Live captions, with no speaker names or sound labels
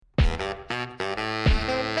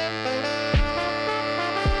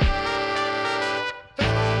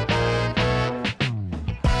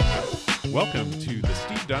Welcome to the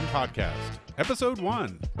Steve Dunn Podcast, Episode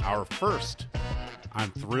 1, our first. I'm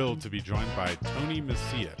thrilled to be joined by Tony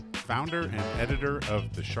Mecia, founder and editor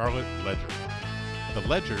of the Charlotte Ledger. The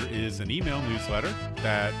Ledger is an email newsletter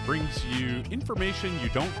that brings you information you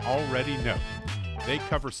don't already know. They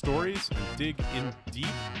cover stories and dig in deep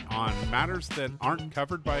on matters that aren't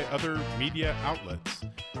covered by other media outlets.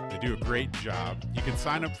 They do a great job. You can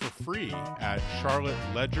sign up for free at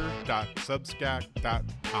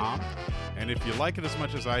charlotteledger.substack.com. And if you like it as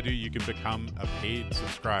much as I do, you can become a paid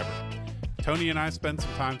subscriber. Tony and I spend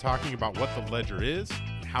some time talking about what the Ledger is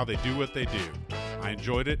and how they do what they do. I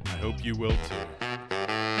enjoyed it. I hope you will too.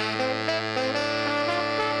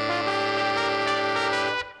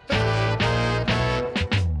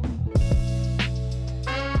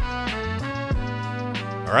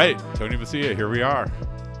 All right, Tony Mecia, here we are.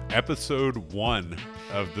 Episode 1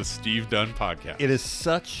 of the Steve Dunn Podcast. It is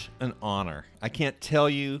such an honor. I can't tell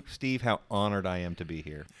you, Steve, how honored I am to be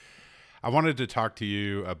here. I wanted to talk to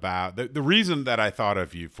you about the reason that I thought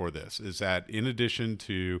of you for this is that in addition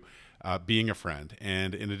to being a friend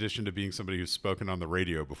and in addition to being somebody who's spoken on the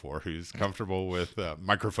radio before, who's comfortable with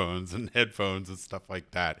microphones and headphones and stuff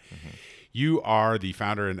like that, you are the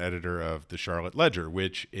founder and editor of the Charlotte Ledger,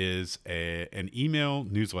 which is an email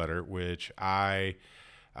newsletter, which I,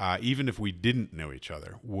 even if we didn't know each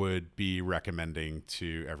other, would be recommending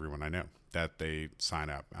to everyone I know that they sign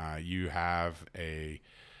up. You have a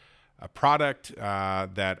product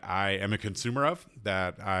that I am a consumer of,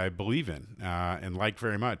 that I believe in and like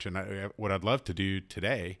very much. And what I'd love to do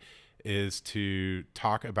today is to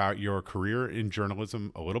talk about your career in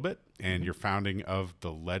journalism a little bit and your founding of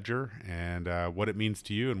the Ledger and what it means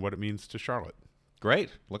to you and what it means to Charlotte. Great.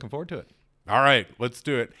 Looking forward to it. All right, let's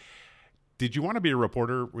do it. Did you want to be a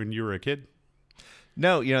reporter when you were a kid?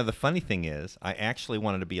 No, the funny thing is I actually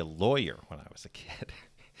wanted to be a lawyer when I was a kid.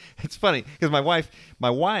 It's funny because my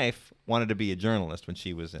wife wanted to be a journalist when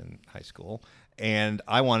she was in high school, and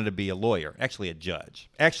I wanted to be a lawyer, actually a judge,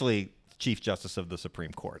 actually Chief Justice of the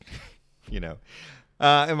Supreme Court, and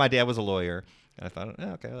my dad was a lawyer, and I thought,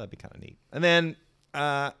 okay, well, that'd be kind of neat. And then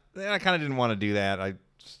I kind of didn't want to do that. I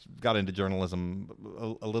got into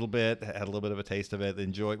journalism a little bit, had a little bit of a taste of it,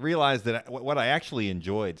 realized that what I actually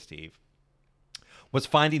enjoyed, Steve, was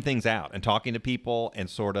finding things out and talking to people and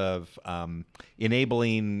sort of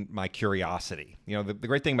enabling my curiosity. The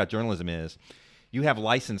great thing about journalism is you have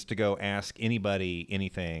license to go ask anybody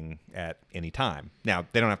anything at any time. Now,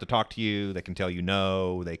 they don't have to talk to you. They can tell you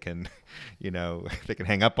no. They can, they can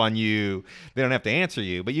hang up on you. They don't have to answer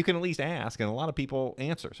you, but you can at least ask, and a lot of people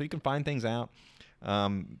answer. So you can find things out.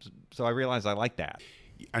 So I realized I like that.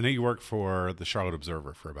 I know you worked for the Charlotte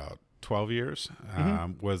Observer for about 12 years.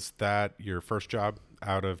 Was that your first job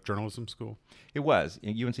out of journalism school? It was.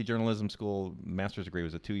 UNC Journalism School, master's degree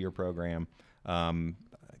was a 2-year program.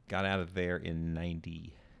 Got out of there in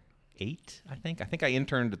 98, I think. I think I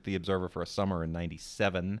interned at the Observer for a summer in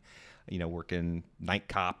 97, working night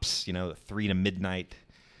cops, the 3 to midnight,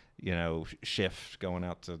 shift, going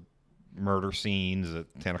out to murder scenes at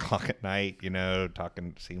 10 o'clock at night,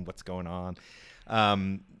 seeing what's going on.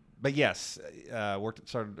 But yes,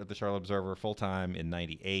 started at the Charlotte Observer full-time in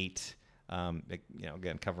 98,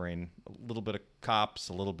 again, covering a little bit of cops,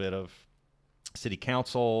 a little bit of city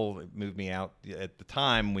council. It moved me out at the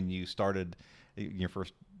time when you started your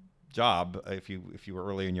first job. If you were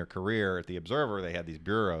early in your career at the Observer, they had these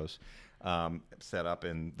bureaus set up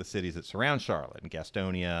in the cities that surround Charlotte, in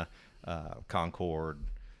Gastonia, Concord,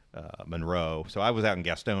 Monroe. So I was out in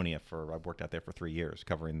Gastonia I worked out there for 3 years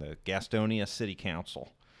covering the Gastonia City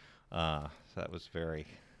Council. So that was a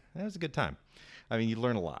good time. I mean, you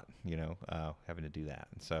learn a lot, having to do that.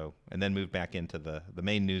 And then moved back into the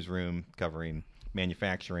main newsroom covering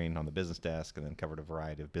manufacturing on the business desk, and then covered a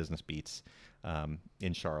variety of business beats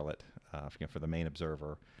in Charlotte for the main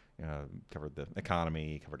Observer. Covered the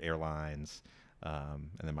economy, covered airlines. And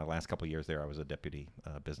then my last couple of years there, I was a deputy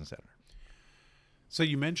business editor. So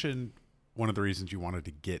you mentioned one of the reasons you wanted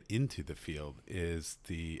to get into the field is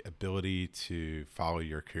the ability to follow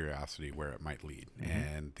your curiosity where it might lead,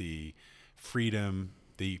 and the freedom,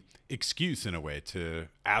 the excuse in a way to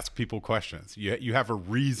ask people questions. You have a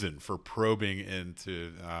reason for probing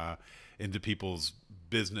into people's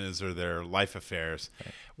business or their life affairs.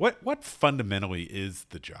 Right. What fundamentally is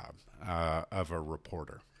the job of a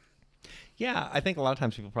reporter? Yeah, I think a lot of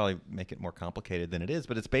times people probably make it more complicated than it is,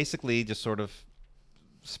 but it's basically just sort of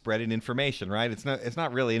spreading information, right? It's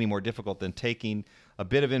not really any more difficult than taking a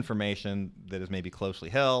bit of information that is maybe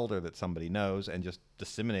closely held or that somebody knows and just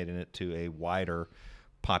disseminating it to a wider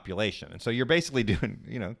population. And so you're basically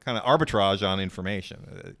doing, kind of arbitrage on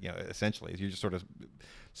information, essentially. You're just sort of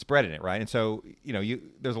spreading it, right? And so,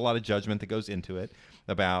 there's a lot of judgment that goes into it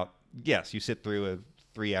about, yes, you sit through a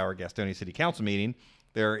 3-hour Gastonia City Council meeting.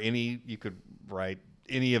 You could write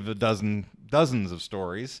any of the dozens of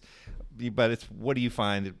stories, but it's, what do you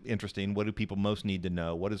find interesting? What do people most need to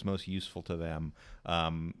know? What is most useful to them?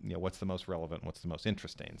 What's the most relevant? What's the most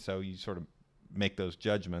interesting? So you sort of make those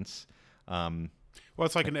judgments. Well,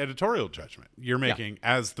 it's like an editorial judgment you're making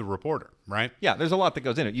as the reporter, right? Yeah, there's a lot that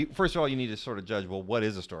goes in it. First of all, you need to sort of judge, well, what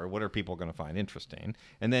is a story? What are people going to find interesting?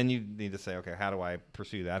 And then you need to say, okay, how do I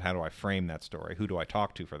pursue that? How do I frame that story? Who do I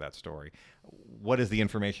talk to for that story? What is the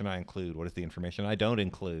information I include? What is the information I don't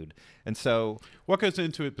include? And so, what goes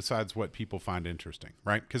into it besides what people find interesting,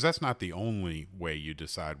 right? Because that's not the only way you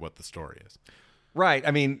decide what the story is. Right.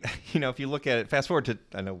 I mean, if you look at it, fast forward to,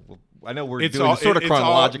 I know we're doing this sort of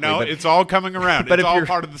chronologically. But it's all coming around. But it's all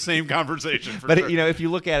part of the same conversation. But sure. If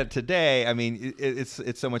you look at it today, I mean,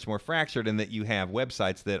 it's so much more fractured in that you have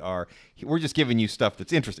websites that we're just giving you stuff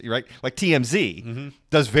that's interesting, right? Like TMZ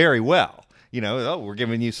does very well. We're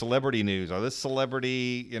giving you celebrity news. Oh, this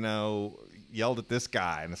celebrity, yelled at this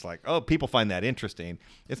guy, and it's like, oh, people find that interesting.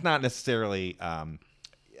 It's not necessarily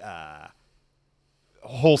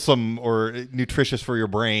wholesome or nutritious for your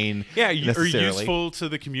brain. Yeah, or useful to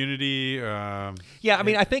the community. I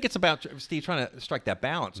mean, I think it's about, Steve, trying to strike that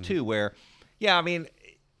balance too, where, I mean,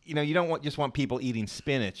 you don't just want people eating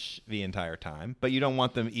spinach the entire time, but you don't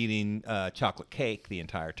want them eating chocolate cake the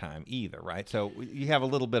entire time either, right? So you have a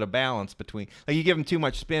little bit of balance between, like, you give them too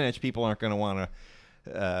much spinach, people aren't going to want to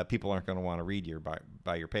read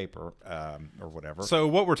buy your paper or whatever. So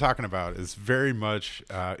what we're talking about is very much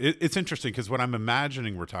it's interesting, because what I'm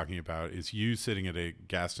imagining we're talking about is you sitting at a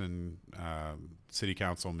Gaston City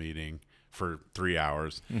Council meeting for 3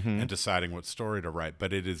 hours and deciding what story to write.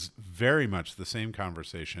 But it is very much the same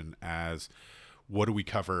conversation as, what do we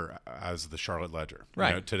cover as the Charlotte Ledger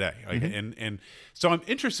today? And so I'm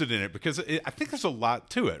interested in it because I think there's a lot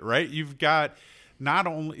to it, right? You've got not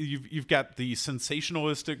only you've got the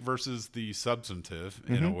sensationalistic versus the substantive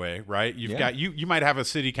in a way, right? You've got you might have a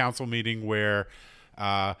city council meeting where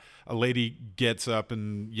a lady gets up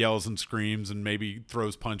and yells and screams and maybe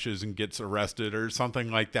throws punches and gets arrested or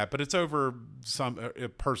something like that, but it's over a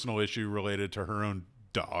personal issue related to her own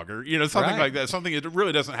dog or something like that. Something that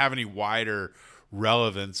really doesn't have any wider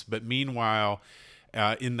relevance. But meanwhile,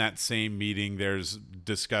 in that same meeting, there's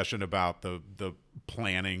discussion about the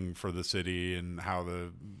planning for the city and how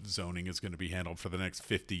the zoning is going to be handled for the next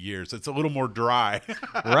 50 years. It's a little more dry,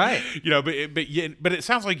 right? But it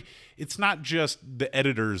sounds like it's not just the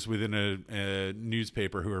editors within a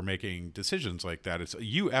newspaper who are making decisions like that. It's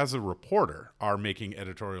you as a reporter are making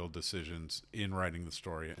editorial decisions in writing the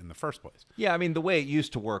story in the first place. Yeah, I mean, the way it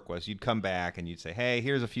used to work was you'd come back and you'd say, "Hey,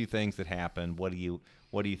 here's a few things that happened. What do you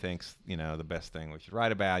think's the best thing we should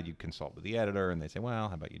write about?" You'd consult with the editor, and they say, "Well,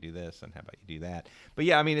 how about you do this, and how about you do that?" But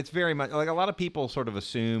yeah, I mean, it's very much like a lot of people sort of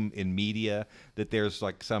assume in media that there's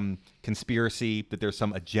like some conspiracy, that there's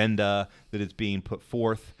some agenda that is being put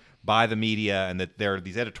forth by the media, and that there are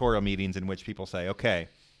these editorial meetings in which people say, "Okay,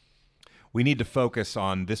 we need to focus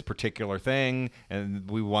on this particular thing, and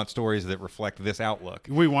we want stories that reflect this outlook.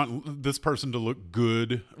 We want this person to look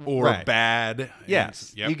good or bad."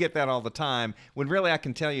 Yes, you get that all the time. When really, I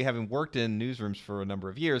can tell you, having worked in newsrooms for a number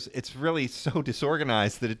of years, it's really so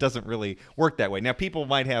disorganized that it doesn't really work that way. Now, people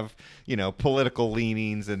might have, political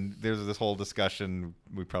leanings, and there's this whole discussion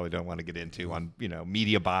we probably don't want to get into on,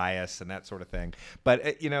 media bias and that sort of thing. But,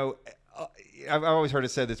 I've always heard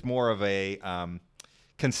it said it's more of a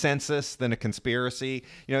consensus than a conspiracy,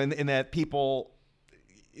 in that people,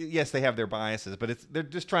 yes, they have their biases, but they're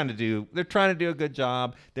trying to do a good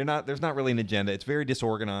job. There's not really an agenda. It's very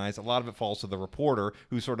disorganized. A lot of it falls to the reporter,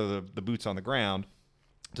 who's sort of the boots on the ground,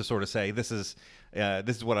 to sort of say, this is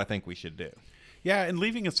what I think we should do. Yeah, and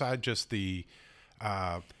leaving aside just the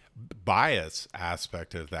bias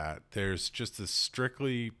aspect of that, there's just this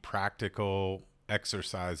strictly practical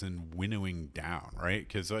exercise in winnowing down, right?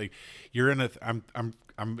 Because like you're in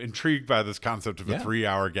I'm intrigued by this concept of a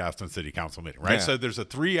 3-hour Gaston City Council meeting, right? So there's a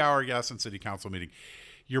 3-hour Gaston City Council meeting.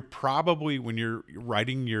 You're probably, when you're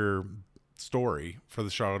writing your story for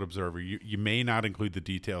the Charlotte Observer, you may not include the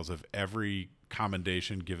details of every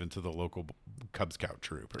commendation given to the local Cub Scout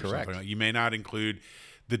troop or something. You may not include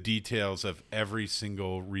the details of every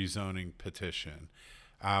single rezoning petition.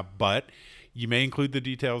 but you may include the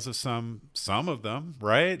details of some of them,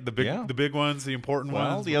 right? The big ones, the important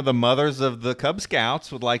ones. Well, the mothers of the Cub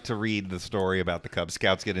Scouts would like to read the story about the Cub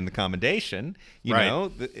Scouts getting the commendation. You Right. know,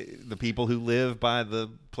 the people who live by the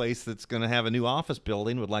place that's going to have a new office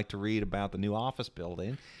building would like to read about the new office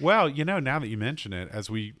building. Well, now that you mention it,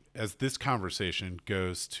 as this conversation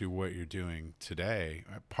goes to what you're doing today,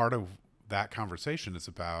 part of that conversation is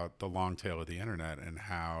about the long tail of the internet and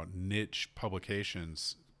how niche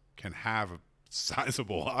publications can have a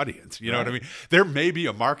sizable audience. You know what I mean? There may be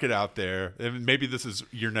a market out there, and maybe this is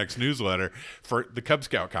your next newsletter for the Cub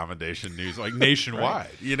Scout commendation news, like nationwide.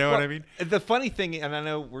 Right. You know what I mean? The funny thing, and I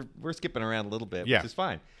know we're skipping around a little bit, Yeah. which is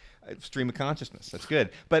fine. Stream of consciousness, that's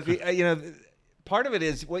good. But part of it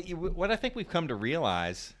is what I think we've come to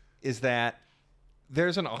realize is that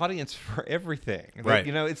there's an audience for everything. Right.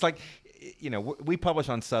 It's like, we publish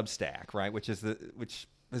on Substack, right, which has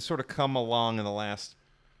sort of come along in the last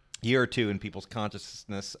year or two in people's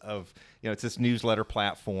consciousness of, it's this newsletter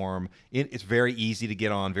platform. It's very easy to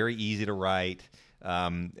get on, very easy to write.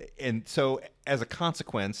 And so as a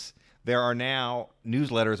consequence, there are now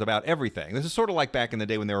newsletters about everything. This is sort of like back in the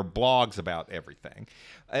day when there were blogs about everything.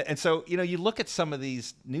 And so, you look at some of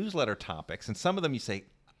these newsletter topics, and some of them you say,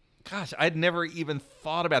 gosh, I'd never even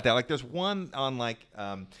thought about that. Like there's one on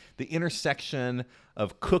the intersection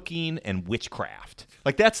of cooking and witchcraft.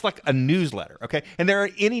 Like that's like a newsletter, okay? And there are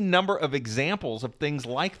any number of examples of things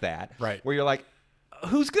like that, Right. where you're like,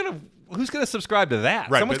 who's gonna subscribe to that?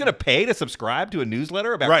 Right, Someone's but- gonna pay to subscribe to a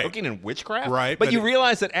newsletter about Right. cooking and witchcraft, Right, But but you it-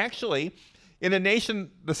 realize that actually, in a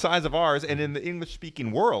nation the size of ours and in the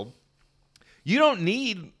English-speaking world, you don't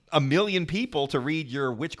need 1 million people to read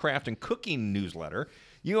your witchcraft and cooking newsletter.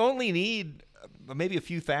 You only need maybe a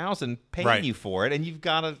few thousand paying Right. you for it, and you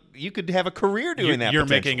could have a career doing that. You're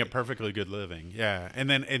making a potentially. perfectly good living. Yeah.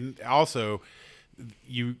 And also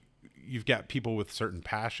you've got people with certain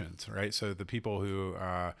passions, right? So the people who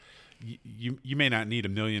you may not need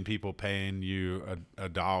 1 million people paying you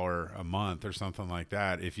 $1 a month or something like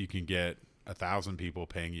that if you can get 1,000 people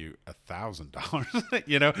paying you $1,000.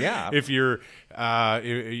 Yeah. If you're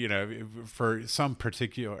for some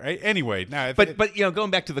particular anyway. Now, But going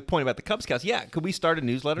back to the point about the Cub Scouts, could we start a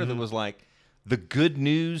newsletter Mm-hmm. that was like the Good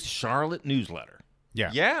News Charlotte newsletter?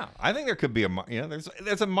 Yeah. I think there could be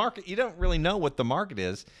there's a market. You don't really know what the market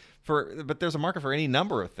is but there's a market for any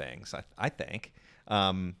number of things. I think.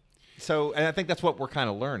 So, and I think that's what we're kind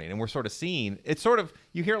of learning, and we're sort of seeing. It's sort of,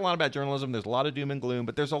 you hear a lot about journalism. There's a lot of doom and gloom,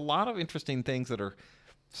 but there's a lot of interesting things that are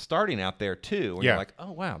starting out there too. And Yeah. you're like,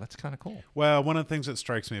 oh wow, that's kind of cool. Well, one of the things that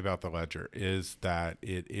strikes me about the Ledger is that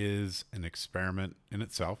it is an experiment in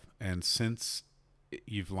itself. And since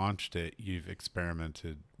you've launched it, you've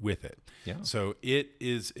experimented with it. Yeah. So it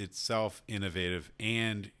is itself innovative,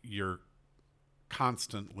 and you're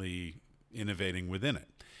constantly innovating within it.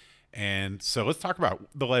 And so let's talk about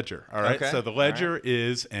the Ledger. All right. Okay. So the Ledger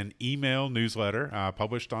is an email newsletter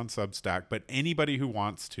published on Substack, but anybody who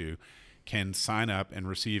wants to can sign up and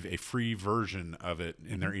receive a free version of it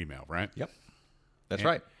in their email, right? Yep, that's And-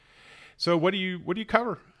 right. So what do you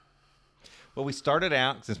cover? Well, we started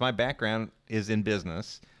out, since my background is in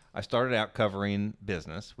business, I started out covering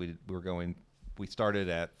business. We started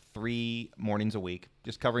at 3 mornings a week,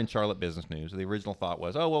 just covering Charlotte business news. The original thought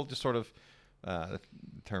was, we'll just sort of, the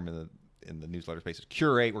term in the newsletter space is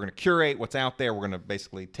curate. We're going to curate what's out there. We're going to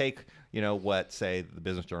basically take, what, say, the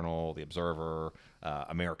Business Journal, the Observer,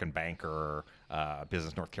 American Banker,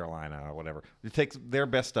 Business North Carolina, or whatever. It takes their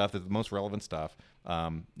best stuff, the most relevant stuff,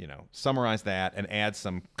 summarize that and add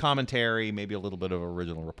some commentary, maybe a little bit of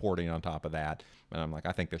original reporting on top of that. And I'm like,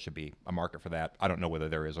 I think there should be a market for that. I don't know whether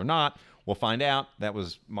there is or not. We'll find out. That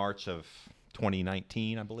was March of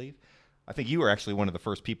 2019, I believe. I think you were actually one of the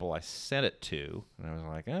first people I sent it to, and I was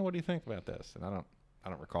like, what do you think about this? And I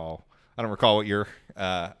don't recall what your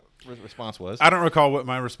response was. I don't recall what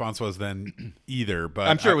my response was then either, but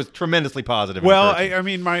I'm sure it was tremendously positive. Well, and I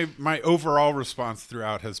mean, my overall response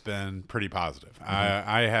throughout has been pretty positive.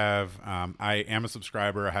 I am a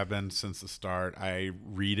subscriber. I have been since the start. I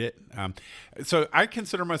read it. So I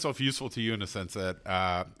consider myself useful to you in a sense that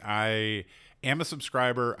I am a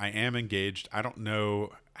subscriber. I am engaged. I don't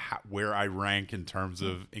know where I rank in terms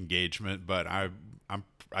of engagement, but I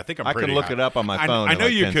think I'm I pretty can look high. it up on my phone. I in know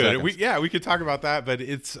like you 10 could. seconds. We could talk about that, but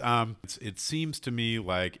it seems to me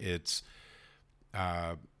like it's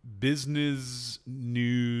business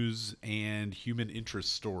news and human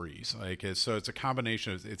interest stories. So it's a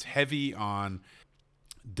combination of, it's heavy on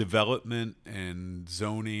development and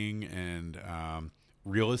zoning and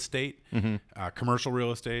real estate, commercial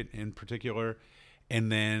real estate in particular. And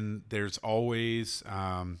then there's always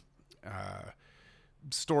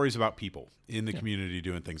stories about people in the community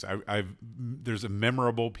doing things. There's a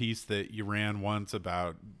memorable piece that you ran once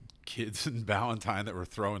about kids in Ballantyne that were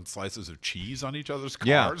throwing slices of cheese on each other's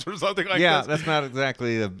cars or something like that. Yeah, that's not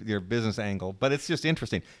exactly your business angle, but it's just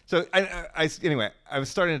interesting. So anyway, I was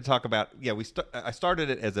starting to talk about, I started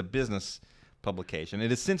it as a business publication.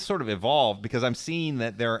 It has since sort of evolved because I'm seeing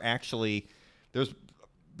that there's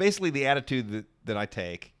basically the attitude that I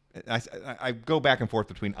take. I go back and forth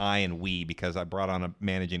between I and we because I brought on a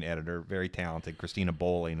managing editor, very talented, Christina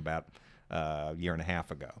Bowling, about a year and a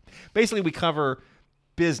half ago. Basically, we cover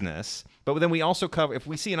business, but then we also cover, if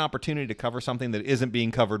we see an opportunity to cover something that isn't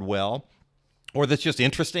being covered well or that's just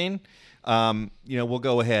interesting, we'll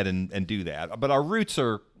go ahead and do that. But our roots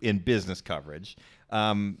are in business coverage.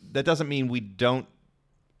 That doesn't mean we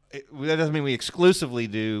exclusively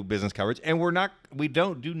do business coverage, and we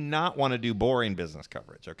do not want to do boring business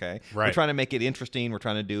coverage. Okay, right. We're trying to make it interesting. We're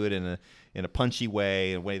trying to do it in a punchy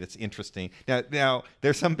way, in a way that's interesting. Now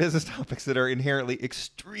there's some business topics that are inherently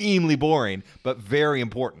extremely boring, but very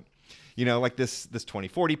important. Like this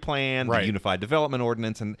 2040 plan, right. The Unified Development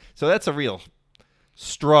Ordinance, and so that's a real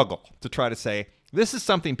struggle to try to say this is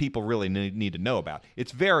something people really need to know about.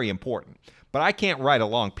 It's very important. But I can't write a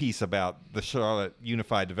long piece about the Charlotte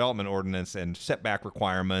Unified Development Ordinance and setback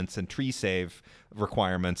requirements and tree save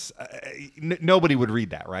requirements. Nobody would read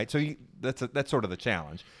that, right? So that's sort of the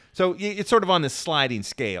challenge. So it's sort of on this sliding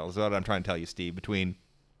scale is what I'm trying to tell you, Steve, between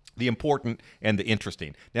the important and the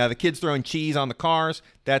interesting. Now, the kids throwing cheese on the cars,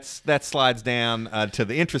 that slides down to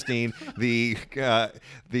the interesting. The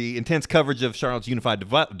intense coverage of Charlotte's Unified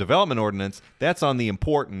Development Ordinance, that's on the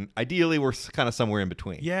important. Ideally, we're kind of somewhere in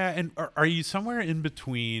between. Yeah, and are you somewhere in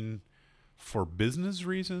between for business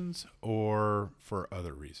reasons or for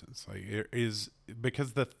other reasons? Like,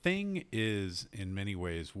 because the thing is, in many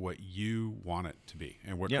ways, what you want it to be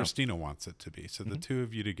and what Christina wants it to be. So the two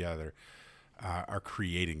of you together are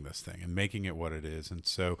creating this thing and making it what it is. And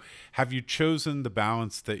so have you chosen the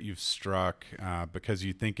balance that you've struck because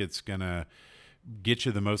you think it's going to get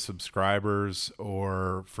you the most subscribers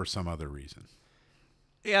or for some other reason?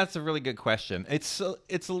 Yeah, that's a really good question. It's a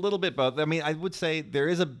little bit both. I mean, I would say there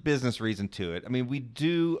is a business reason to it. I mean, we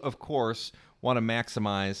do, of course, want to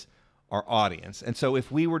maximize our audience. And so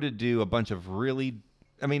if we were to do a bunch of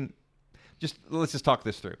let's just talk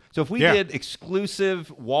this through. So if we did exclusive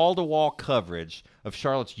wall-to-wall coverage of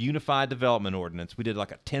Charlotte's Unified Development Ordinance, we did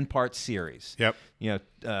like a 10-part series. Yep.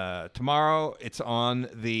 Tomorrow it's on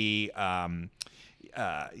the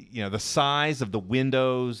the size of the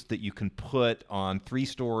windows that you can put on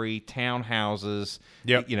 3-story townhouses.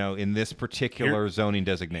 Yep. In this particular zoning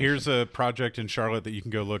designation. Here's a project in Charlotte that you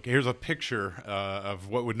can go look. Here's a picture of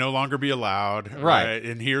what would no longer be allowed. Right.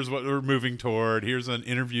 And here's what we're moving toward. Here's an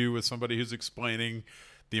interview with somebody who's explaining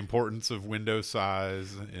the importance of window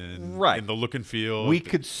size and the look and feel. We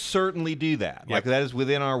could certainly do that. Yep. Like that is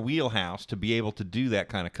within our wheelhouse to be able to do that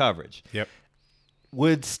kind of coverage. Yep.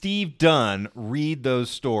 Would Steve Dunn read those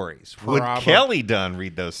stories? Would Kelly Dunn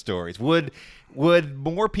read those stories? Would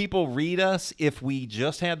more people read us if we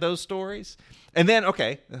just had those stories? And then,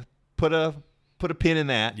 put a pin in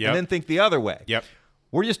that, and then think the other way. Yep.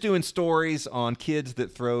 We're just doing stories on kids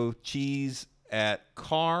that throw cheese at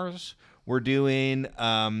cars. We're doing,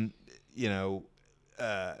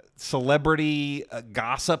 celebrity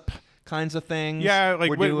gossip kinds of things. Yeah,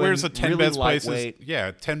 like where's the 10 really best places? lightweight.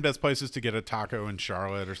 Yeah, 10 best places to get a taco in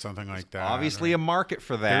Charlotte or something like that. Obviously, a market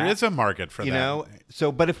for that. There is a market for that.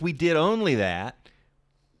 So, but if we did only that,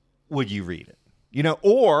 would you read it?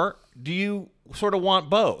 Or do you sort of want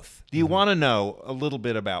both? Do you want to know a little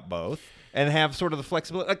bit about both and have sort of the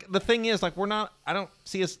flexibility? Like the thing is, like I don't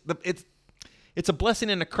see us. It's a blessing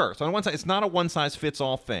and a curse. On one side, it's not a one size fits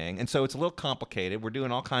all thing, and so it's a little complicated. We're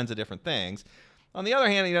doing all kinds of different things. On the other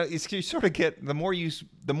hand, you sort of get the more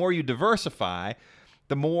you diversify,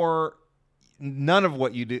 the more none of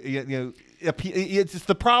what you do. It's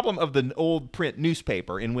the problem of the old print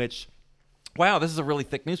newspaper in which, wow, this is a really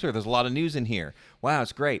thick newspaper. There's a lot of news in here. Wow,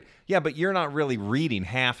 it's great. Yeah, but you're not really reading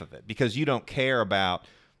half of it because you don't care about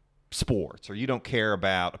sports or you don't care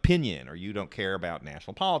about opinion or you don't care about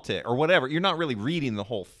national politics or whatever. You're not really reading the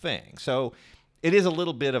whole thing. So it is a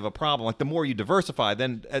little bit of a problem. Like the more you diversify,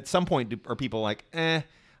 then at some point are people like, I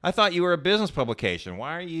thought you were a business publication.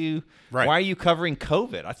 Why are you covering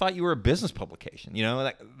COVID? I thought you were a business publication.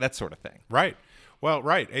 That sort of thing. Right. Well,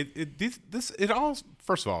 right. It all,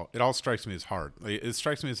 first of all, it all strikes me as hard. It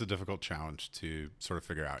strikes me as a difficult challenge to sort of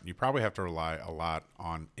figure out. And you probably have to rely a lot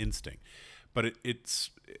on instinct. But it's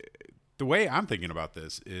the way I'm thinking about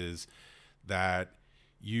this is that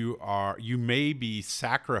you may be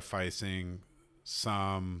sacrificing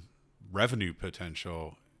some revenue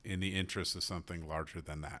potential in the interest of something larger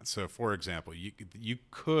than that. So, for example, you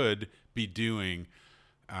could be doing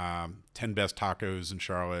 10 best tacos in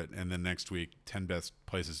Charlotte, and then next week 10 best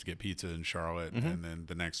places to get pizza in Charlotte, and then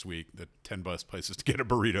the next week the 10 best places to get a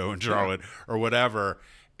burrito in Charlotte or whatever.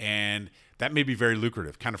 And that may be very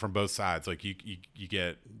lucrative, kind of from both sides. Like you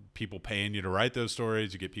get people paying you to write those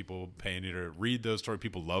stories, you get people paying you to read those stories.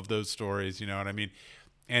 People love those stories, you know what I mean?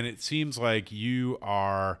 And it seems like you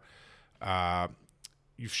are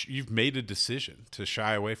you've made a decision to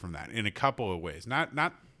shy away from that in a couple of ways.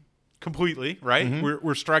 Not completely, right?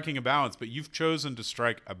 We're striking a balance, but you've chosen to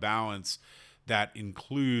strike a balance that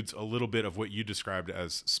includes a little bit of what you described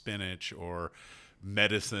as spinach or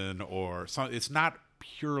medicine or something. It's not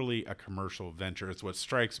purely a commercial venture. It's what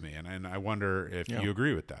strikes me, and I wonder if you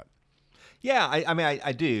agree with that. Yeah, I mean,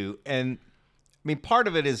 I do, and I mean, part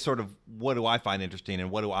of it is sort of what do I find interesting,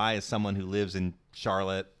 and what do I, as someone who lives in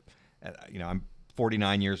Charlotte, I'm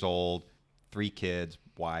 49 years old, 3 kids,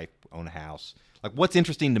 wife, own a house. Like, what's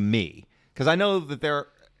interesting to me? Because I know that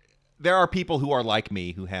there are people who are like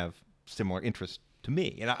me who have similar interests to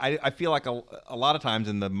me, and I feel like a lot of times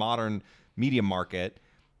in the modern media market,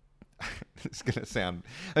 it's going to sound.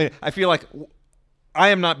 I mean, I feel like I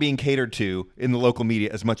am not being catered to in the local media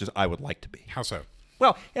as much as I would like to be. How so?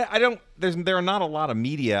 Well, I don't. There are not a lot of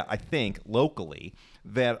media, I think, locally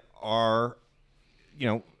that are,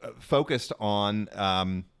 focused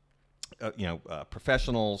on,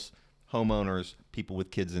 professionals, homeowners, people with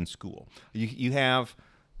kids in school. You have,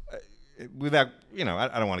 without, I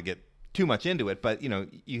don't want to get too much into it, but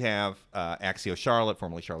you have Axio Charlotte,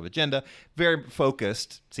 formerly Charlotte Agenda, very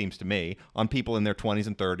focused, seems to me, on people in their 20s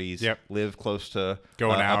and 30s, live close to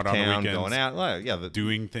going out uptown, on the weekends, going out,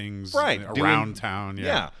 doing things around town,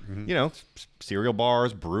 cereal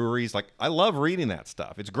bars, breweries. Like, I love reading that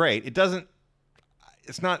stuff. It's great.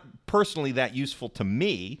 It's not personally that useful to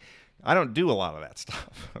me. I don't do a lot of that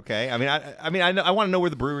stuff. Okay, I want to know where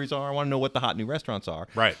the breweries are. I want to know what the hot new restaurants are.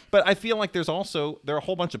 Right. But I feel like there are a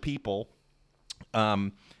whole bunch of people,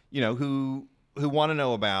 who want to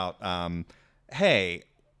know about, hey,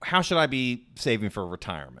 how should I be saving for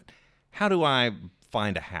retirement? How do I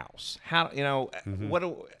find a house? How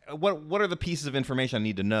what are the pieces of information I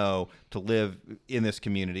need to know to live in this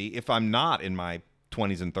community if I'm not in my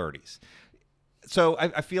 20s and 30s? So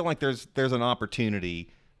I feel like there's an opportunity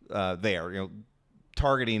there,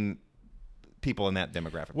 targeting people in that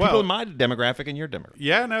demographic. People in my demographic and your demographic.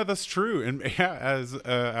 Yeah, no, that's true. And as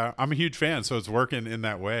I'm a huge fan, so it's working in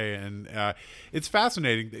that way. And it's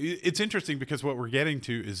fascinating. It's interesting because what we're getting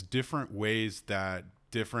to is different ways that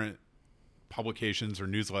different publications or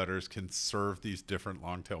newsletters can serve these different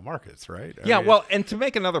long tail markets, right? And to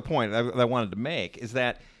make another point that I wanted to make is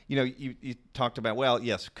that, you talked about,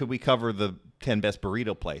 could we cover the 10 best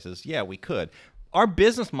burrito places? Yeah, we could. Our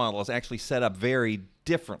business model is actually set up very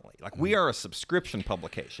differently. Like, we are a subscription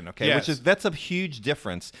publication, okay? Yes. That's a huge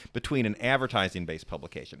difference between an advertising-based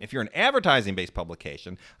publication. If you're an advertising-based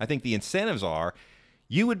publication, I think the incentives are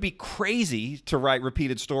you would be crazy to write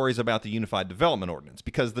repeated stories about the Unified Development Ordinance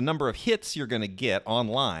because the number of hits you're going to get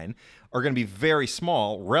online are going to be very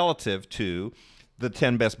small relative to the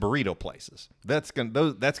 10 best burrito places. That's going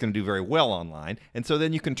to do very well online, and so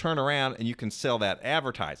then you can turn around and you can sell that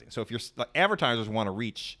advertising. So if advertisers want to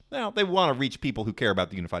reach, they want to reach people who care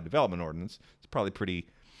about the Unified Development Ordinance. It's probably a pretty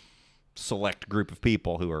select group of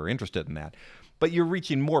people who are interested in that. But you're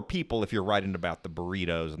reaching more people if you're writing about the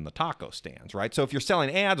burritos and the taco stands, right? So if you're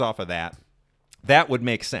selling ads off of that, that would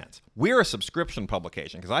make sense. We're a subscription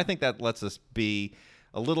publication because I think that lets us be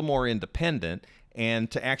a little more independent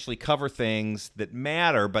and to actually cover things that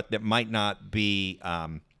matter, but that might not be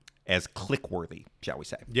as click-worthy, shall we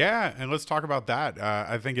say. Yeah, and let's talk about that.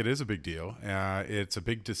 I think it is a big deal. It's a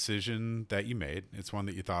big decision that you made. It's one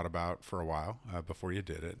that you thought about for a while before you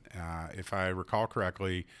did it. If I recall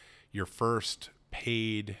correctly, your first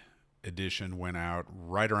paid edition went out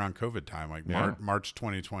right around COVID time, like March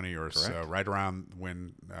 2020 or so, right around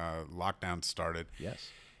when lockdown started. Yes.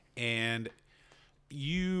 And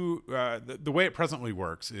you the way it presently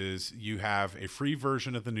works is you have a free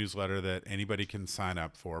version of the newsletter that anybody can sign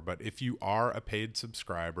up for, but if you are a paid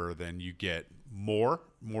subscriber, then you get more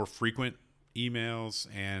frequent emails.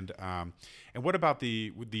 And what about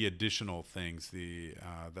the additional things, the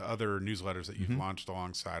other newsletters that you've launched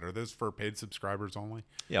alongside? Are those for paid subscribers only?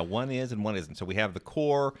 Yeah, one is and one isn't. So we have the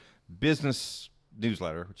core business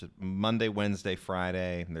newsletter, which is Monday, Wednesday,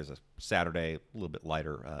 Friday, and there's a Saturday, a little bit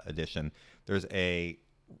lighter edition.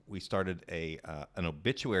 We started an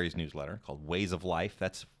obituaries newsletter called Ways of Life.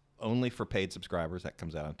 That's only for paid subscribers. That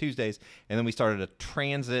comes out on Tuesdays. And then we started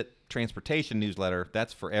a transportation newsletter.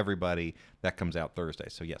 That's for everybody. That comes out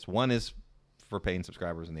Thursdays. So yes, one is for paying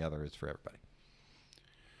subscribers and the other is for everybody.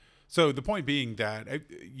 So the point being that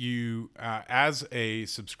you, as a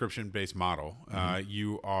subscription-based model,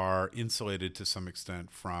 you are insulated to some extent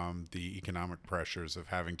from the economic pressures of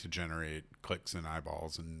having to generate clicks and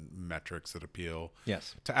eyeballs and metrics that appeal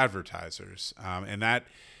to advertisers, and that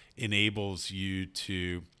enables you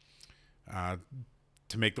to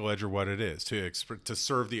make the ledger what it is, to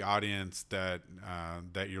serve the audience that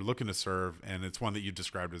you're looking to serve, and it's one that you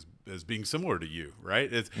described as being similar to you,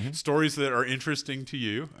 right? It's stories that are interesting to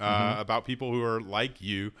you about people who are like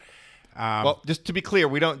you. Well, just to be clear,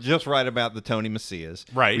 we don't just write about the Tony Macias,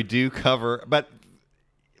 right? We do cover, but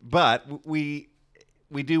we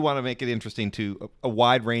do want to make it interesting to a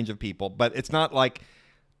wide range of people. But it's not like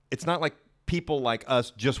people like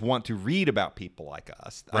us just want to read about people like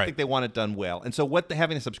us. I think they want it done well. And so what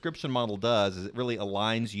having a subscription model does is it really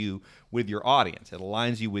aligns you with your audience. It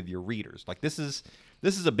aligns you with your readers. Like this is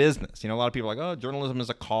a business. A lot of people are like, oh, journalism is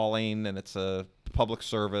a calling and it's a public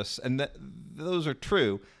service. And those are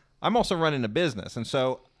true. I'm also running a business. And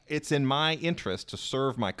so it's in my interest to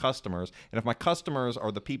serve my customers. And if my customers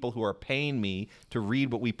are the people who are paying me to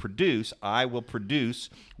read what we produce, I will produce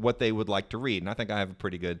what they would like to read. And I think I have a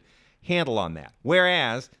pretty good handle on that.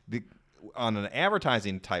 Whereas on an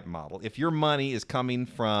advertising type model, if your money is coming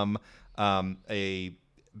from a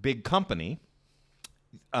big company,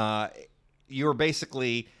 you're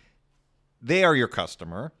basically, they are your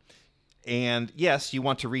customer. And yes, you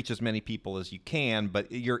want to reach as many people as you can,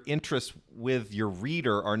 but your interests with your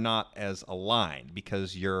reader are not as aligned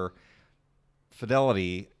because your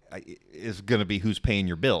fidelity is going to be who's paying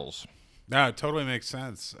your bills. No, it totally makes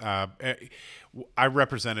sense. I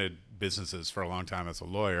represented businesses for a long time as a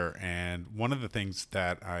lawyer, and one of the things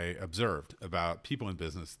that I observed about people in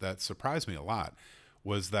business that surprised me a lot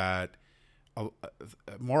was that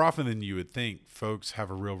more often than you would think, folks have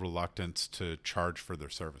a real reluctance to charge for their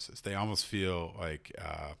services. They almost feel like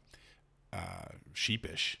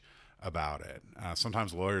sheepish about it.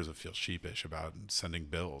 Sometimes lawyers will feel sheepish about sending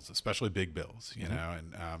bills, especially big bills, you know,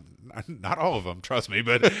 and not all of them, trust me,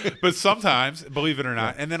 but sometimes, believe it or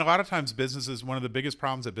not. And then a lot of times businesses, one of the biggest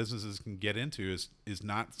problems that businesses can get into is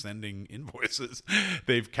not sending invoices.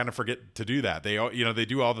 They kind of forget to do that. They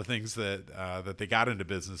do all the things that they got into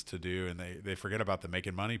business to do, and they forget about the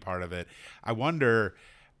making money part of it. I wonder,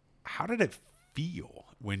 how did it feel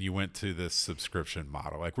when you went to this subscription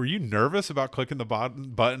model? Like, were you nervous about clicking the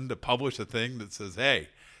button to publish a thing that says, hey,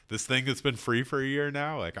 this thing that's been free for a year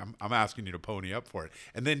now, like I'm asking you to pony up for it?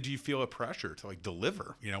 And then do you feel a pressure to like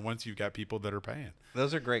deliver, once you've got people that are paying?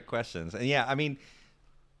 Those are great questions. And yeah, I mean,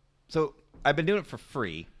 so I've been doing it for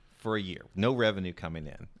free for a year, no revenue coming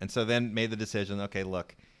in. And so then made the decision, okay,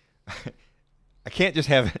 look, I can't just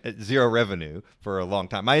have zero revenue for a long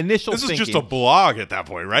time. My initial This thinking, is just a blog at that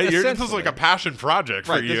point, right? This is like a passion project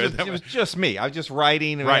for you. It was just me. I was just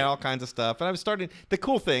writing and all kinds of stuff. And I was starting. The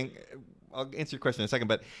cool thing, I'll answer your question in a second,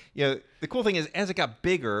 but the cool thing is as it got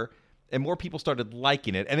bigger and more people started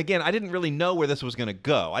liking it. And again, I didn't really know where this was going to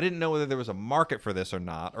go. I didn't know whether there was a market for this or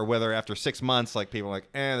not, or whether after 6 months, like people were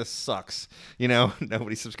like, this sucks.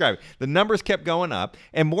 Nobody's subscribing. The numbers kept going up,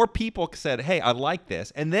 and more people said, hey, I like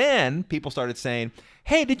this. And then people started saying,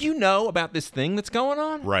 hey, did you know about this thing that's going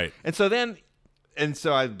on? Right. And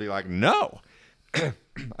so I'd be like, no.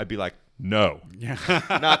 I'd be like, no.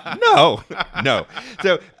 Not no. No.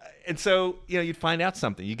 So you'd find out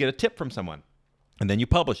something. You get a tip from someone. And then you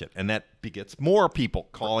publish it, and that begets more people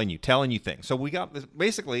calling you, telling you things. So we got this,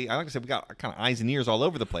 basically, like I said, we got kind of eyes and ears all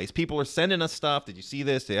over the place. People are sending us stuff. Did you see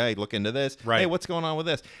this? Hey, look into this. Right. Hey, what's going on with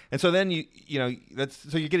this? And so then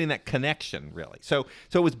so you're getting that connection really. So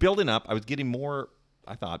it was building up. I was getting more,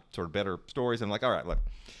 I thought, sort of better stories. And I'm like, all right, look,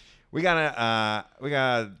 we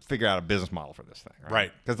gotta figure out a business model for this thing, right?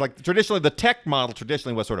 Because like traditionally, the tech model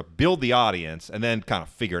was sort of build the audience and then kind of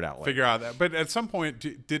figure it out later. Figure out that, but at some point,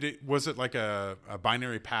 was it like a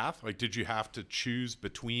binary path? Like, did you have to choose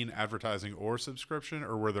between advertising or subscription,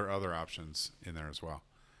 or were there other options in there as well?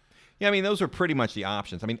 Yeah, I mean, those are pretty much the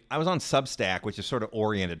options. I mean, I was on Substack, which is sort of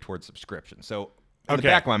oriented towards subscription. So in the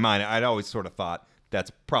back of my mind, I'd always sort of thought that's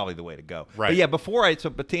probably the way to go. Right. But yeah,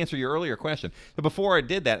 but to answer your earlier question, but before I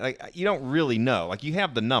did that, you don't really know. Like, you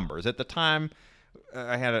have the numbers. At the time,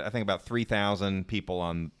 I had, I think, about 3,000 people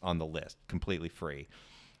on the list, completely free.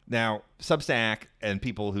 Now, Substack and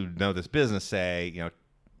people who know this business say,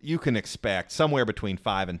 you can expect somewhere between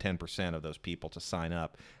 5 and 10% of those people to sign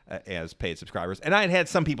up as paid subscribers. And I'd had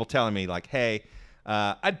some people telling me, like, hey,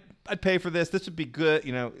 I'd pay for this. This would be good.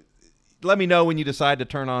 let me know when you decide to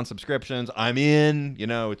turn on subscriptions. I'm in.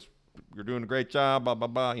 You're doing a great job. Blah blah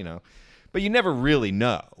blah. But you never really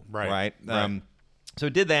know, right? So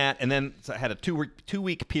did that, and then I had a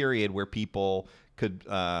 2-week period where people could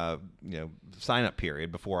sign up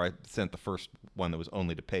period before I sent the first one that was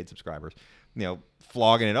only to paid subscribers.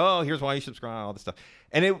 Flogging it. Oh, here's why you subscribe. All this stuff,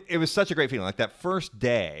 and it was such a great feeling. Like that first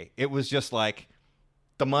day, it was just like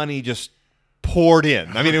the money just poured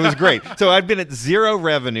in. I mean, it was great. So I'd been at zero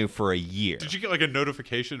revenue for a year. Did you get like a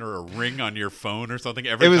notification or a ring on your phone or something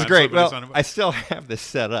every time? It was great. Well, I still have this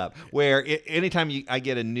set up where anytime I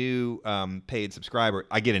get a new paid subscriber,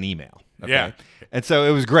 I get an email. Okay? Yeah. And so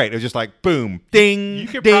it was great. It was just like, boom, ding, you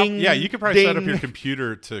could ding. You could probably ding. set up your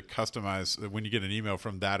computer to customize when you get an email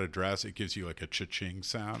from that address. It gives you like a cha-ching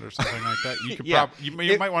sound or something like that. You could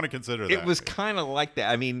you might want to consider that. It was kind of like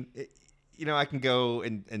that. I mean, I can go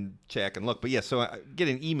and check and look. But yeah, so I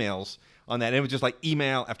getting emails on that. And it was just like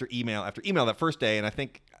email after email after email that first day. And I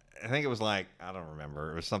think it was like, I don't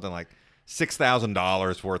remember. It was something like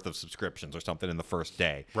 $6,000 worth of subscriptions or something in the first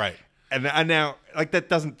day. Right. And now, like, that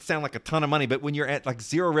doesn't sound like a ton of money, but when you're at like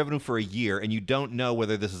zero revenue for a year and you don't know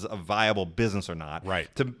whether this is a viable business or not,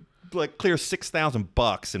 right? To like clear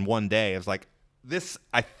 $6,000 in one day, it was like, this.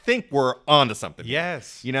 I think we're onto something.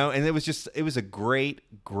 Yes, and it was a great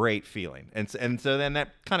feeling, and so then that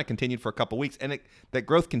kind of continued for a couple weeks, and that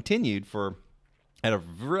growth continued at a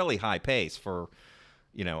really high pace for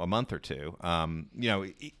a month or two,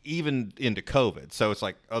 even into COVID. So it's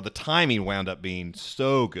like, the timing wound up being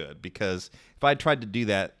so good, because if I'd tried to do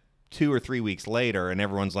that 2 or 3 weeks later and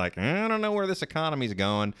everyone's like, I don't know where this economy's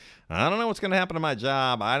going, I don't know what's going to happen to my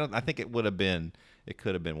job, I think it could have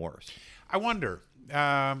been worse. I wonder.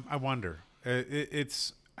 I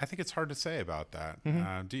think it's hard to say about that.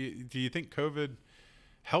 Mm-hmm. Do you think COVID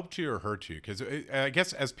helped you or hurt you? Because I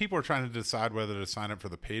guess as people are trying to decide whether to sign up for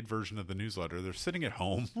the paid version of the newsletter, they're sitting at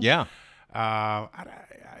home. Yeah. I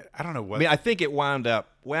don't know what. I mean, I think it wound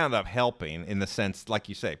up helping in the sense, like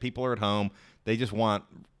you say, people are at home. They just want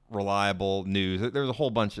reliable news. There's a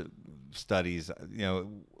whole bunch of studies.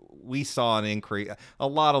 We saw an increase. A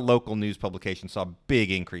lot of local news publications saw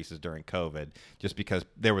big increases during COVID, just because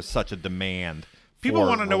there was such a demand. People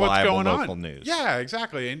want to know what's going local on. News. Yeah,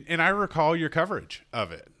 exactly. And I recall your coverage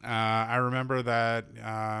of it. I remember that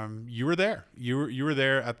you were there. You were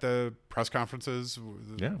there at the press conferences,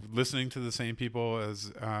 listening to the same people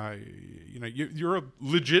as you're a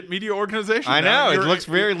legit media organization. I know. It looks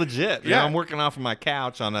very legit. Yeah, I'm working off of my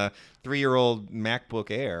couch on a 3-year-old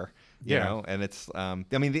MacBook Air. And it's.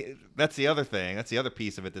 That's the other thing. That's the other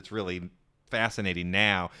piece of it that's really fascinating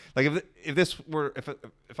now. Like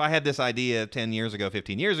if I had this idea 10 years ago,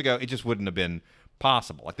 15 years ago, it just wouldn't have been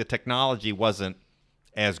possible. Like the technology wasn't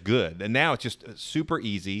as good, and now it's just super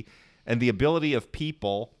easy. And the ability of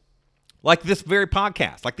people, like this very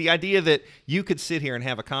podcast, like the idea that you could sit here and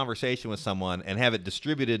have a conversation with someone and have it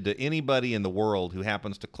distributed to anybody in the world who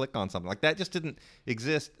happens to click on something like that, just didn't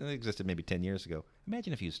exist. It existed maybe 10 years ago.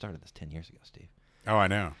 Imagine if you started this 10 years ago, Steve. Oh, I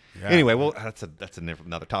know. Yeah. Anyway, well, that's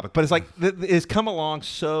another topic. But it's like it's come along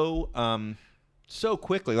so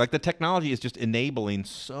quickly. Like the technology is just enabling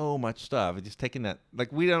so much stuff. It's just taking that.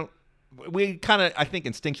 Like we kind of, I think,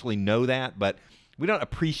 instinctually know that, but we don't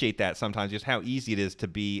appreciate that sometimes. Just how easy it is to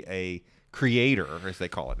be a creator, as they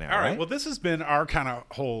call it now. All right. Well, this has been our kind of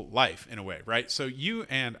whole life in a way, right? So you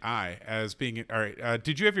and I, as being all right.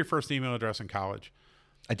 Did you have your first email address in college?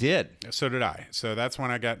 I did. So did I. So that's when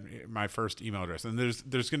I got my first email address. And there's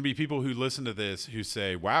going to be people who listen to this who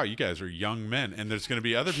say, wow, you guys are young men. And there's going to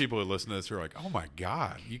be other people who listen to this who are like, oh my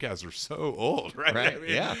God, you guys are so old, right? Right. I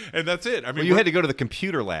mean, yeah. And that's it. I mean, well, you had to go to the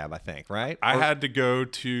computer lab, I think, right? I had to go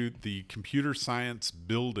to the computer science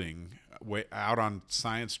building way out on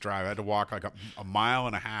Science Drive. I had to walk like a mile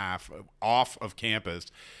and a half off of campus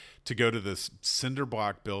to go to this cinder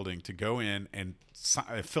block building to go in and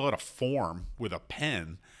fill out a form with a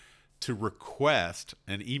pen to request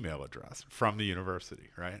an email address from the university,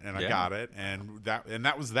 right? And I got it, and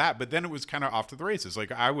that was that. But then it was kind of off to the races.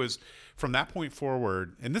 Like I was from that point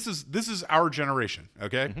forward, and this is our generation,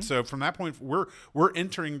 okay? Mm-hmm. So from that point, we're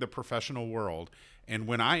entering the professional world, and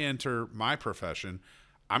when I enter my profession,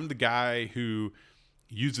 I'm the guy who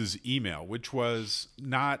uses email, which was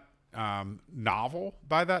not novel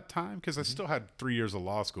by that time, because I still had 3 years of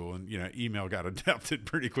law school, and email got adopted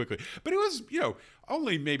pretty quickly. But it was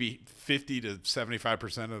only maybe 50 to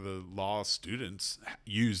 75% of the law students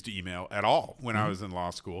used email at all when I was in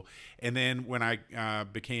law school. And then when I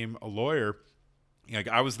became a lawyer,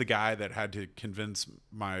 I was the guy that had to convince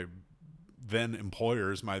my then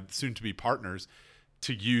employers, my soon to be partners,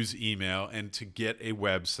 to use email and to get a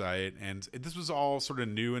website. And this was all sort of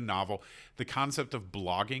new and novel. The concept of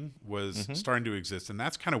blogging was starting to exist. And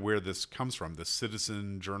that's kind of where this comes from, the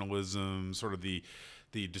citizen journalism, sort of the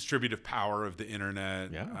distributive power of the internet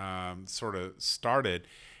sort of started.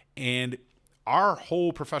 And our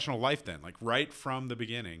whole professional life then, like right from the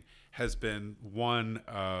beginning, has been one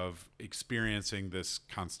of experiencing this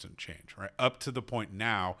constant change, right? Up to the point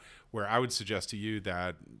now where I would suggest to you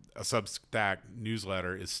that a Substack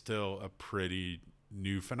newsletter is still a pretty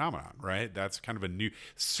new phenomenon, right? That's kind of a new,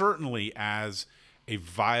 certainly as a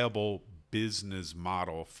viable business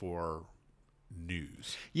model for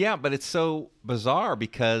news. Yeah, but it's so bizarre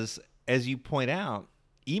because, as you point out,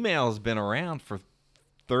 email has been around for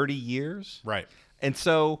 30 years. Right. And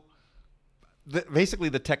so basically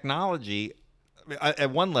the technology,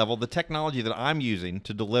 at one level, the technology that I'm using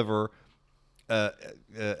to deliver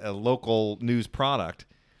a local news product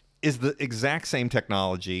is the exact same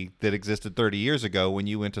technology that existed 30 years ago when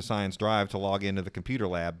you went to Science Drive to log into the computer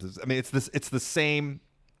lab. I mean, it's the same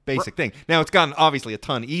basic thing. Now, it's gotten obviously a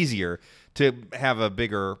ton easier to have a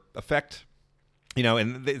bigger effect,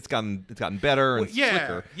 and it's gotten better and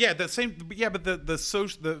slicker. Yeah, the same. Yeah, but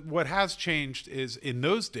what has changed is in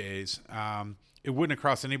those days, it wouldn't have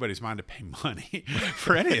crossed anybody's mind to pay money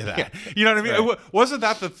for any of that. Yeah. You know what I mean? Right. Wasn't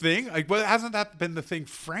that the thing? Like, hasn't that been the thing?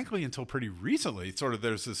 Frankly, until pretty recently, sort of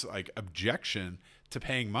there's this like objection to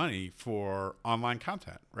paying money for online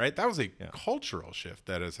content, right? That was a cultural shift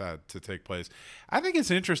that has had to take place. I think it's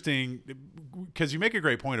interesting because you make a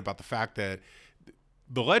great point about the fact that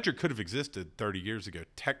the Ledger could have existed 30 years ago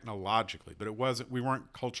technologically, but it wasn't. We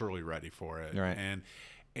weren't culturally ready for it, right.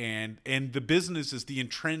 and the businesses, the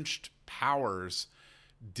entrenched powers,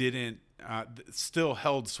 didn't still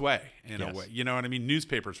held sway in a way. You know what I mean?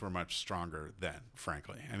 Newspapers were much stronger then,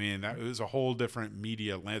 frankly. I mean, it was a whole different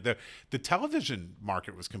media land. The television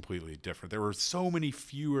market was completely different. There were so many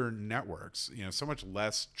fewer networks, so much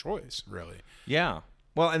less choice, really. Yeah.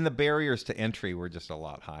 Well, and the barriers to entry were just a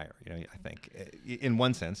lot higher. I think, in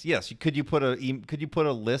one sense, yes. Could you put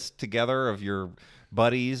a list together of your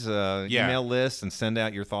buddies' email list and send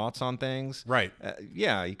out your thoughts on things? Right.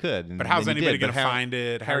 Yeah, you could. But how's anybody going to find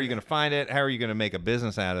it? How are you going to find it? How are you going to make a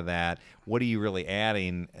business out of that? What are you really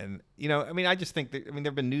adding? And I just think that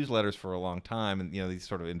there've been newsletters for a long time, and these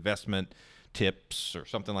sort of investment tips or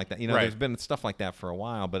something like that. There's been stuff like that for a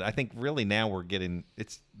while, but I think really now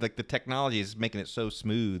it's like the technology is making it so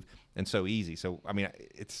smooth and so easy. So I mean,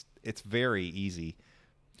 it's very easy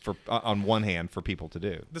for on one hand for people to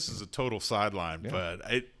do. This is a total sideline, but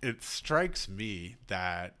it strikes me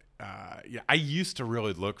that I used to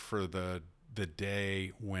really look for the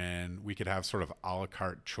day when we could have sort of a la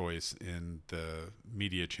carte choice in the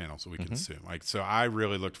media channels that we consume. Like, so I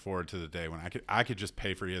really looked forward to the day when I could just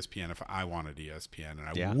pay for ESPN if I wanted ESPN, and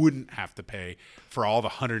I wouldn't have to pay for all the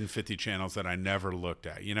 150 channels that I never looked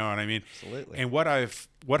at. You know what I mean? Absolutely. And what I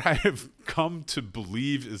have come to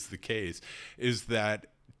believe is the case is that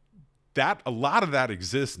a lot of that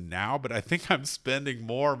exists now, but I think I'm spending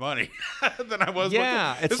more money than I was.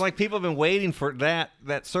 Yeah, it's like people have been waiting for that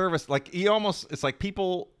service. Like it's like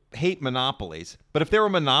people hate monopolies, but if there were a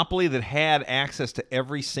monopoly that had access to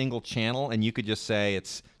every single channel, and you could just say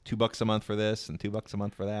it's $2 a month for this and $2 a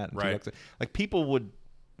month for that, and right? Like people would,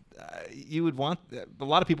 you would want. A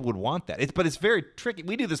lot of people would want that. But it's very tricky.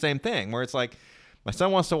 We do the same thing where it's like, my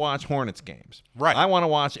son wants to watch Hornets games. Right. I want to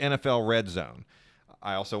watch NFL Red Zone.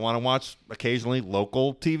 I also want to watch occasionally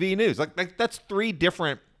local TV news. Like that's 3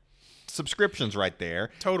 different subscriptions right there.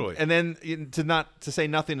 Totally. And then to say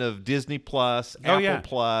nothing of Disney Plus, Apple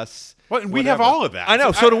Plus. Well, and we have all of that. I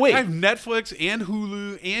know. So do we. I have Netflix and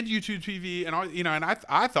Hulu and YouTube TV and all. And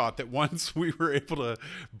I thought that once we were able to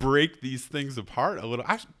break these things apart a little,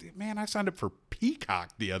 I signed up for Peacock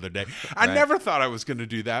the other day. I never thought I was going to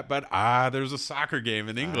do that, but there's a soccer game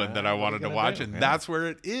in England that I wanted to watch, and that's where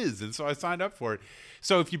it is, and so I signed up for it.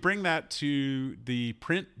 So if you bring that to the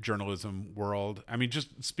print journalism world, I mean,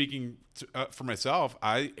 just speaking for myself,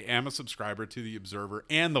 I am a subscriber to the Observer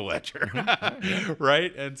and the Ledger,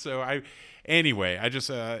 right? And so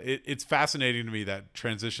it's fascinating to me, that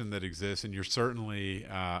transition that exists, and you're certainly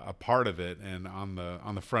a part of it, and on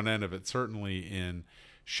the front end of it, certainly in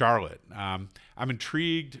Charlotte. I'm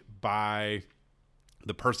intrigued by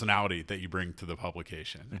the personality that you bring to the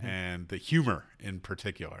publication and the humor in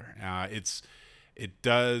particular. it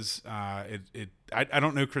does. I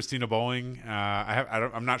don't know Christina Bowling.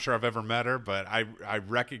 I'm not sure I've ever met her, but I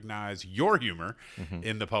recognize your humor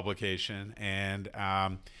in the publication, and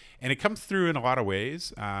it comes through in a lot of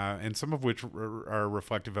ways, and some of which are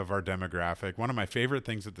reflective of our demographic. One of my favorite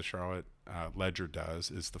things that the Charlotte Ledger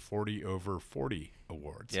does is the 40 over 40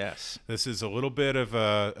 awards. Yes. This is a little bit of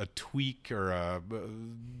a tweak or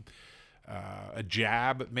a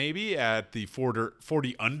jab maybe at the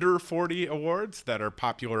 40 under 40 awards that are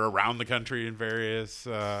popular around the country in various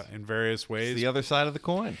ways. It's the other side of the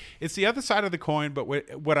coin. It's the other side of the coin, but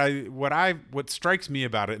what strikes me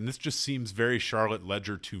about it, and this just seems very Charlotte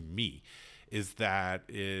Ledger to me, is that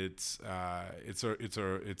it's a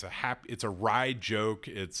wry joke.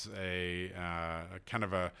 It's a kind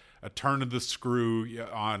of a turn of the screw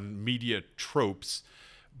on media tropes.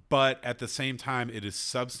 But at the same time, it is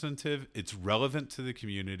substantive, it's relevant to the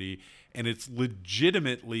community, and it's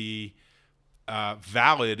legitimately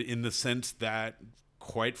valid in the sense that,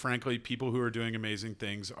 quite frankly, people who are doing amazing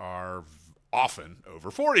things are often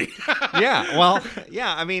over 40. Yeah, well,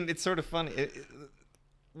 yeah, I mean, it's sort of funny.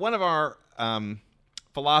 One of our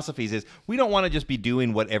philosophies is we don't want to just be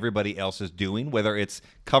doing what everybody else is doing, whether it's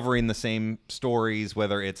covering the same stories,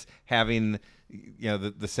 whether it's having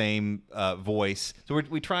the same voice. So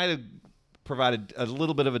we try to provide a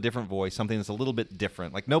little bit of a different voice, something that's a little bit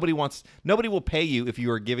different. Like nobody will pay you if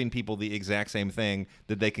you are giving people the exact same thing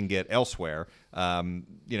that they can get elsewhere, by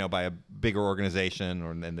a bigger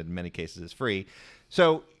organization, and in many cases is free.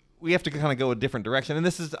 So we have to kind of go a different direction. And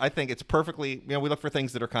this is, I think it's perfectly, we look for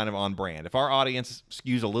things that are kind of on brand. If our audience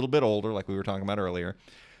skews a little bit older, like we were talking about earlier,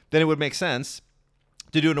 then it would make sense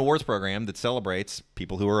to do an awards program that celebrates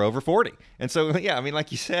people who are over 40. And so, yeah, I mean,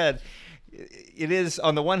 like you said, it is,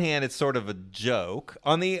 on the one hand, it's sort of a joke.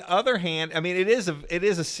 On the other hand, I mean, it is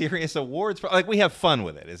a serious awards. Like, we have fun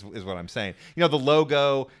with it, is what I'm saying. The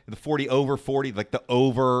logo, the 40 over 40, like the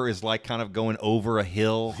over is like kind of going over a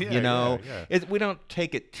hill, Yeah. We don't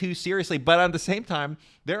take it too seriously. But at the same time,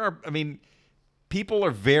 people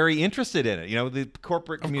are very interested in it. The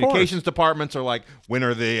corporate communications departments are like, when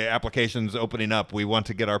are the applications opening up? We want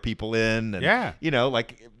to get our people in. And,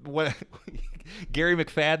 like what Gary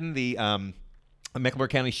McFadden, the Mecklenburg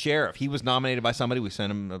County Sheriff, he was nominated by somebody. We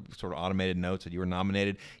sent him a sort of automated note, said you were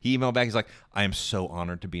nominated. He emailed back. He's like, I am so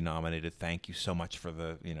honored to be nominated. Thank you so much for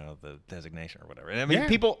the designation or whatever. And I mean,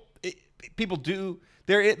 people do.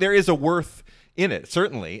 There is a worth in it,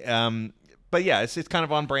 certainly. But yeah, it's kind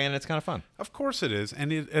of on brand and it's kind of fun. Of course it is.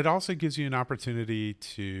 And it also gives you an opportunity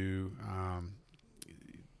to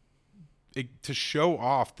show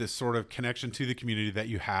off this sort of connection to the community that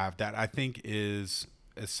you have that I think is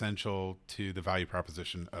essential to the value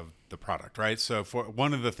proposition of the product, right? So for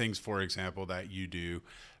one of the things, for example, that you do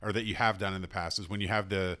or that you have done in the past is when you have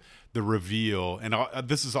the reveal, and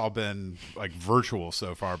this has all been like virtual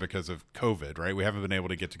so far because of COVID, right? We haven't been able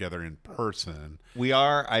to get together in person.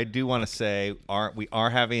 I do want to say, we are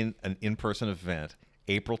having an in-person event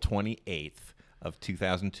April 28th of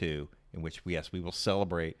 2002, in which we will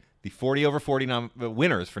celebrate the 40 over 40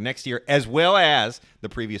 winners for next year, as well as the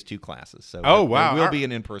previous two classes. So wow. There will be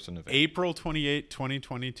an in-person event. April 28,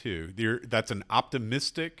 2022. That's an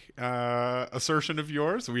optimistic assertion of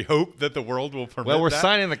yours. We hope that the world will permit Well, we're that.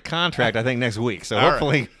 signing the contract, I think, next week. So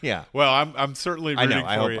hopefully, yeah. Well, I'm certainly rooting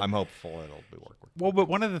for you. I'm hopeful it'll be work. Well, but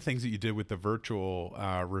one of the things that you did with the virtual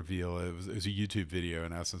reveal, it was a YouTube video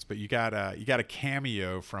in essence, but you got a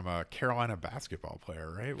cameo from a Carolina basketball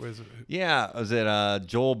player, right? Was it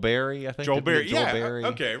Joel Berry? I think Joel Berry. Berry.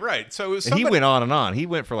 Okay, right. So he went on and on. He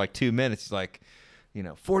went for like 2 minutes. He's like,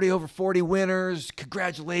 40 over 40 winners.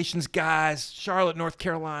 Congratulations, guys! Charlotte, North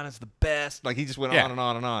Carolina is the best. Like he just went on and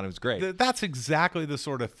on and on. It was great. That's exactly the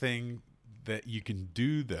sort of thing that you can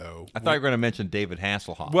do, though. I thought you were going to mention David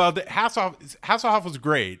Hasselhoff. Well, Hasselhoff was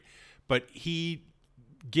great, but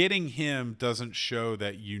getting him doesn't show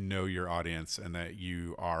that you know your audience and that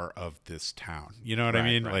you are of this town. You know what I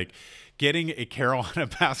mean? Right. Like getting a Carolina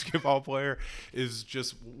basketball player is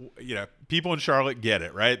just, people in Charlotte get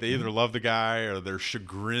it, right? They either love the guy or they're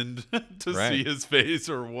chagrined to see his face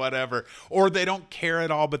or whatever, or they don't care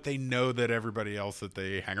at all, but they know that everybody else that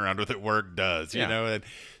they hang around with at work does, you know? And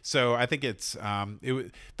so I think it's,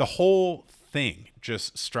 the whole thing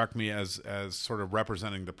just struck me as sort of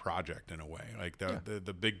representing the project in a way. Like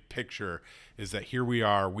the big picture is that here we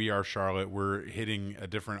are Charlotte, we're hitting a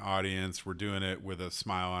different audience, we're doing it with a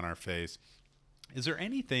smile on our face. Is there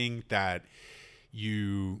anything that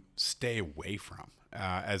you stay away from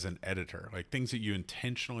as an editor, like things that you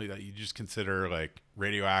intentionally, that you just consider like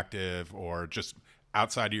radioactive or just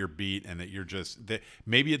outside of your beat, and that you're just that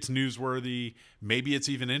maybe it's newsworthy, maybe it's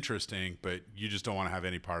even interesting, but you just don't want to have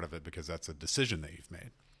any part of it because that's a decision that you've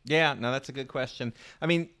made. Yeah, no, that's a good question. I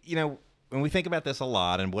mean, when we think about this a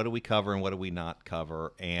lot, and what do we cover and what do we not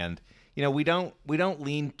cover, and we don't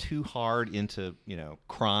lean too hard into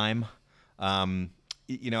crime.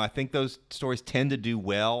 I think those stories tend to do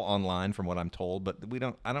well online, from what I'm told, but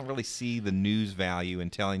I don't really see the news value in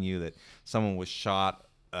telling you that someone was shot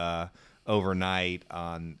overnight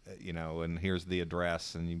on, and here's the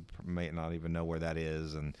address, and you may not even know where that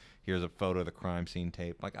is, and here's a photo of the crime scene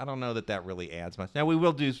tape. Like, I don't know that really adds much. Now, we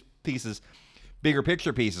will do pieces, bigger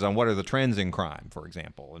picture pieces on what are the trends in crime, for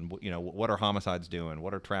example, and what are homicides doing,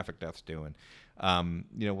 what are traffic deaths doing.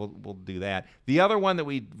 We'll do that. The other one that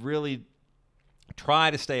we really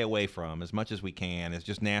try to stay away from as much as we can is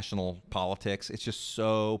just national politics. It's just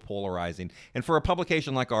so polarizing. And for a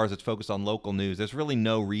publication like ours that's focused on local news, there's really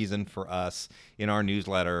no reason for us in our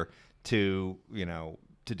newsletter to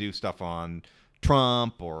do stuff on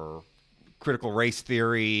Trump or critical race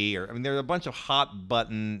theory, there are a bunch of hot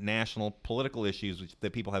button national political issues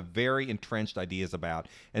that people have very entrenched ideas about.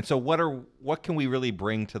 And so what can we really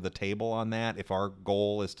bring to the table on that if our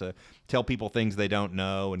goal is to tell people things they don't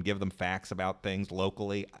know and give them facts about things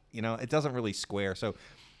locally? It doesn't really square. So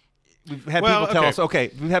we've had people tell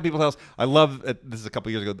us, I love, this is a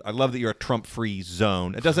couple years ago, I love that you're a Trump-free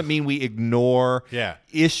zone. It doesn't mean we ignore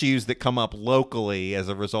issues that come up locally as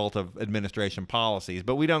a result of administration policies,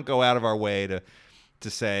 but we don't go out of our way to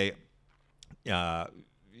say, to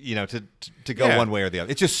go one way or the other.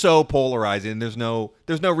 It's just so polarizing. There's no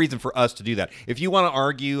reason for us to do that. If you want to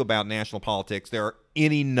argue about national politics, there are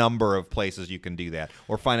any number of places you can do that,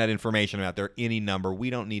 or find out information about. There are any number. We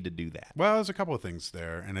don't need to do that. Well, there's a couple of things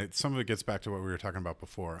there, and some of it gets back to what we were talking about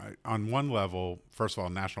before. On one level, first of all,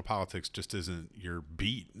 national politics just isn't your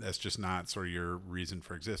beat. That's just not sort of your reason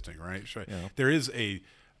for existing, right? There is a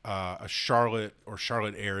Charlotte or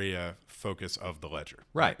Charlotte area focus of the Ledger.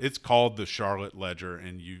 Right. It's called the Charlotte Ledger,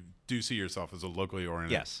 and you do see yourself as a locally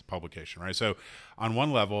oriented publication, right? So on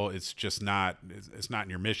one level, it's just not, it's not in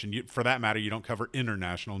your mission. For that matter, you don't cover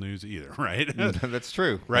international news either, right? That's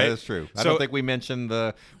true. Right? That is true. I don't think we mentioned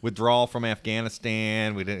the withdrawal from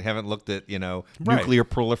Afghanistan. We haven't looked at, nuclear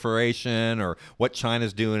proliferation or what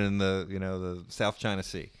China's doing in the South China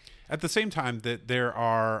Sea. At the same time, that there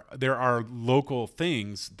are local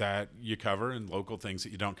things that you cover and local things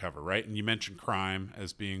that you don't cover, right? And you mentioned crime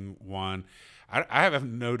as being one. I've not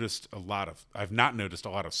noticed a lot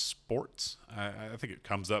of sports. I think it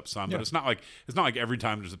comes up some, but it's not like every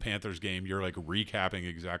time there's a Panthers game you're like recapping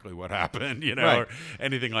exactly what happened, or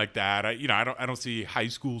anything like that. I don't see high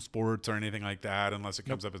school sports or anything like that unless it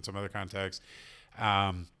comes up in some other context.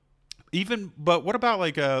 But what about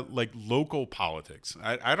like local politics?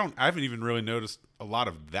 I haven't even really noticed a lot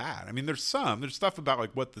of that. there's stuff about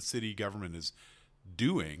like what the city government is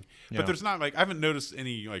doing, but there's not I haven't noticed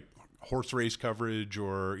any like horse race coverage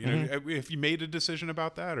or have you made a decision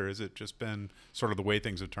about that, or has it just been sort of the way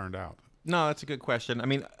things have turned out? No, that's a good question.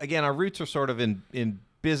 Again, our roots are sort of in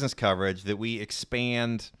business coverage that we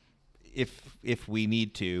expand if we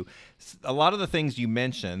need to. A lot of the things you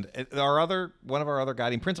mentioned, one of our other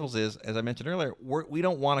guiding principles is, as I mentioned earlier, we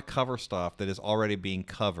don't want to cover stuff that is already being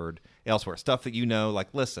covered elsewhere. Stuff that like,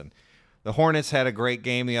 listen, the Hornets had a great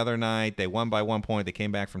game the other night. They won by 1 point. They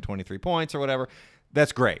came back from 23 points or whatever.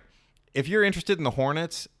 That's great. If you're interested in the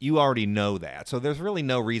Hornets, you already know that. So there's really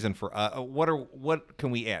no reason for what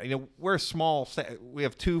can we add? We're small. We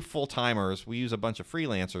have 2 full-timers. We use a bunch of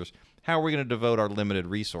freelancers. How are we going to devote our limited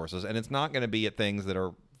resources? And it's not going to be at things that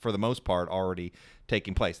are, for the most part, already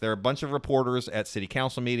taking place. There are a bunch of reporters at city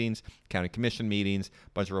council meetings, county commission meetings, a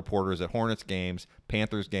bunch of reporters at Hornets games,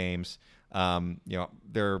 Panthers games. There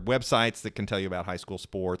are websites that can tell you about high school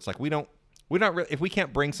sports. Like if we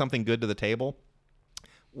can't bring something good to the table,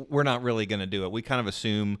 we're not really going to do it. We kind of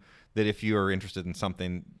assume that if you're interested in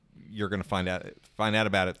something, you're going to find out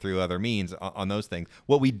about it through other means on those things.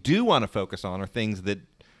 What we do want to focus on are things that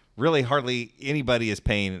really hardly anybody is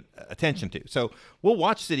paying attention to. So we'll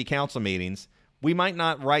watch city council meetings. We might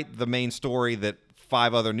not write the main story that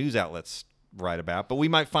 5 other news outlets write about, but we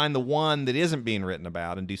might find the one that isn't being written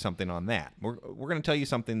about and do something on that. We're going to tell you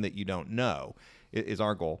something that you don't know is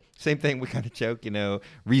our goal. Same thing, we kind of joke,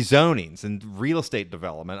 rezonings and real estate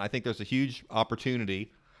development. I think there's a huge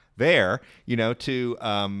opportunity there, to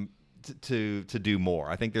to do more.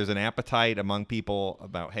 I think there's an appetite among people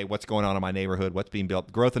about, hey, what's going on in my neighborhood, what's being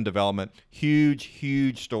built, growth and development,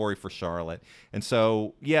 huge story for Charlotte. And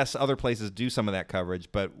so, yes, other places do some of that coverage,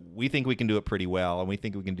 but we think we can do it pretty well, and we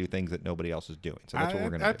think we can do things that nobody else is doing. So that's what we're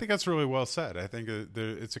going to do. I think that's really well said. I think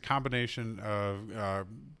it's a combination of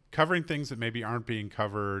covering things that maybe aren't being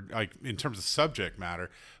covered, like in terms of subject matter,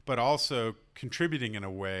 but also contributing in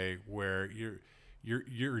a way where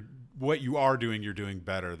you're what you are doing, you're doing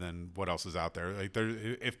better than what else is out there. Like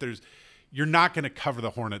you're not going to cover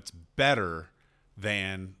the Hornets better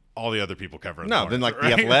than all the other people covering. No, the Hornets, then like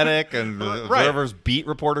right? The Athletic and the Observer's beat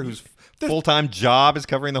reporter whose full-time job is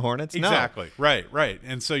covering the Hornets. Exactly. No. Right.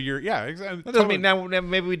 And so exactly. That doesn't mean now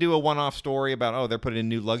maybe we do a one-off story about, they're putting in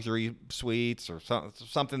new luxury suites or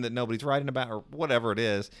something that nobody's writing about or whatever it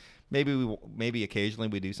is. Maybe occasionally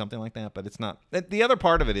we do something like that, but it's not. The other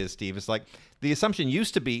part of it is, Steve, is like the assumption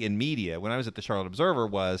used to be in media when I was at the Charlotte Observer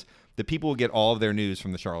was that people would get all of their news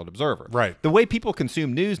from the Charlotte Observer. Right. The way people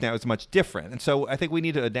consume news now is much different. And so I think we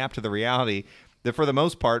need to adapt to the reality that for the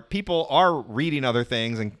most part, people are reading other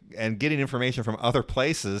things and getting information from other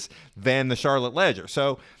places than the Charlotte Ledger.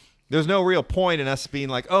 So there's no real point in us being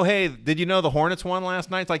like, oh, hey, did you know the Hornets won last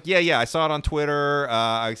night? It's like, yeah, I saw it on Twitter.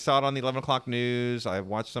 I saw it on the 11 o'clock news. I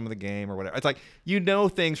watched some of the game or whatever. It's like,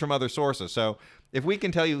 things from other sources. So if we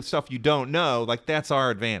can tell you stuff you don't know, like that's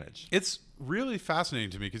our advantage. It's really fascinating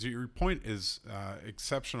to me because your point is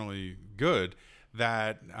exceptionally good,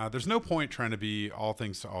 that there's no point trying to be all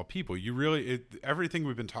things to all people. Everything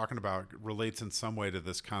we've been talking about relates in some way to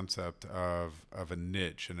this concept of a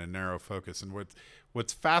niche and a narrow focus. And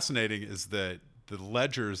what's fascinating is that the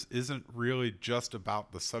Ledgers isn't really just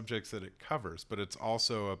about the subjects that it covers, but it's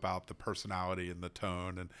also about the personality and the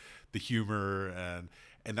tone and the humor,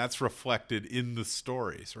 and that's reflected in the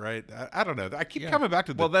stories, right? I don't know. I keep coming back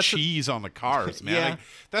to the cheese on the cars, man. Yeah. Like,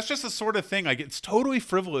 that's just the sort of thing. Like, it's totally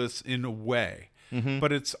frivolous in a way,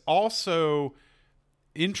 but it's also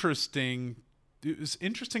interesting. It was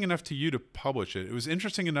interesting enough to you to publish it. It was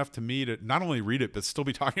interesting enough to me to not only read it, but still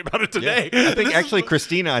be talking about it today. Yeah. I think actually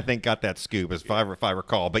Christina, got that scoop, if I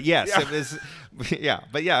recall. But yes, it was. But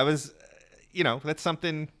it was. That's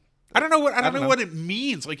something. I don't know what it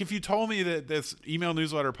means. Like, if you told me that this email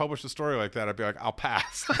newsletter published a story like that, I'd be like, I'll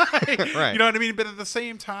pass. Right. You know what I mean? But at the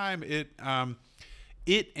same time, it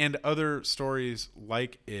and other stories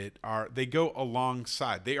like they go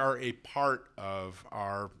alongside. They are a part of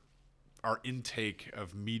our intake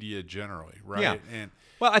of media generally, right? Yeah. And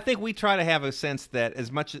well, I think we try to have a sense that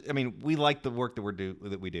we like the work that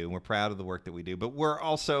we do, and we're proud of the work that we do, but we're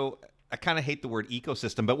also, I kind of hate the word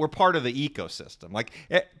ecosystem, but we're part of the ecosystem. Like,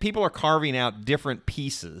 people are carving out different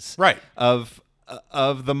pieces, right, of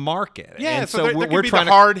the market. Yeah, and so there could be the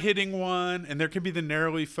hard-hitting one, and there could be the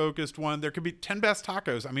narrowly focused one. There could be 10 best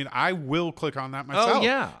tacos. I mean, I will click on that myself. Oh,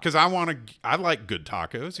 yeah. Because I like good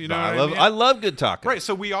tacos. You know I love good tacos. Right,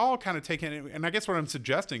 so we all kind of take in, and I guess what I'm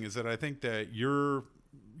suggesting is that I think that your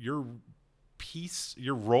piece,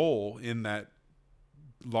 your role in that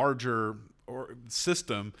larger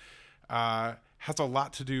system has a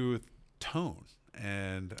lot to do with tone.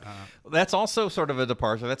 And that's also sort of a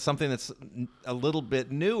departure. That's something that's a little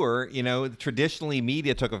bit newer. Traditionally,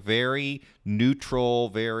 media took a very neutral,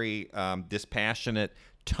 very dispassionate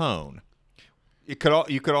tone. You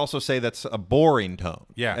could also say that's a boring tone.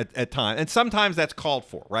 Yeah. At times, and sometimes that's called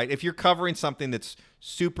for, right? If you're covering something that's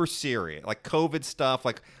super serious, like COVID stuff,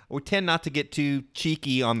 like we tend not to get too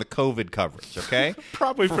cheeky on the COVID coverage. Okay,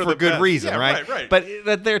 probably for good best reason, yeah, right? Right.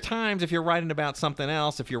 But there are times if you're writing about something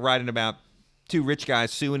else, if you're writing about two rich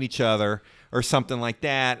guys suing each other or something like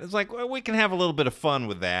that, it's like, well, we can have a little bit of fun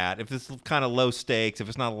with that if it's kind of low stakes, if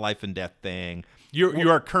it's not a life and death thing. You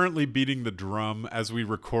are currently beating the drum as we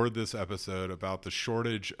record this episode about the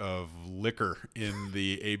shortage of liquor in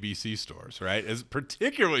the ABC stores, right? As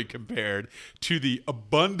particularly compared to the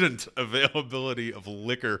abundant availability of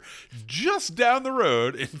liquor just down the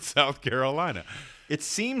road in South Carolina. It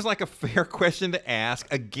seems like a fair question to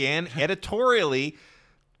ask. Again, editorially,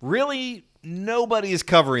 really nobody is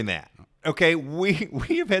covering that. Okay, we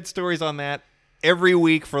have had stories on that every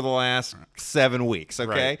week for the last 7 weeks. Okay,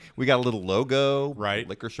 right. We got a little logo, right?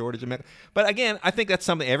 Liquor shortage, but again, I think that's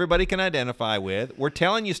something everybody can identify with. We're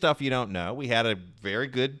telling you stuff you don't know. We had a very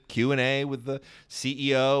good Q&A with the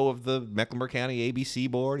CEO of the Mecklenburg County ABC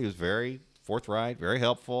board. He was very forthright, very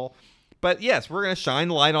helpful. But yes, we're going to shine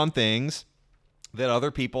light on things that other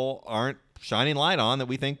people aren't shining light on, that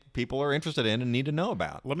we think people are interested in and need to know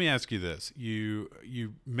about. Let me ask you this. You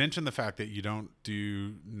mentioned the fact that you don't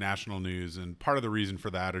do national news, and part of the reason for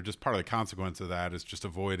that, or just part of the consequence of that, is just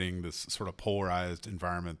avoiding this sort of polarized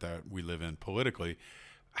environment that we live in politically.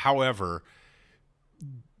 However,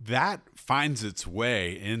 that finds its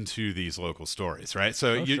way into these local stories, right?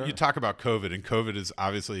 So you talk about COVID, and COVID is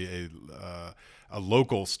obviously a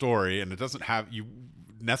local story, and it doesn't have you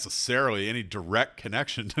necessarily any direct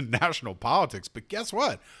connection to national politics. But guess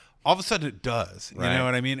what? All of a sudden, it does. You know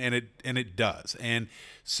what I mean? And it does. And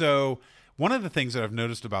so one of the things that I've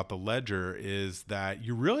noticed about the Ledger is that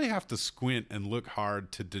you really have to squint and look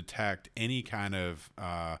hard to detect any kind of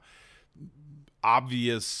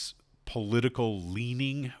obvious political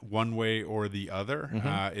leaning one way or the other.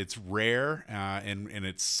 It's rare and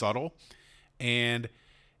it's subtle, and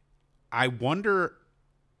I wonder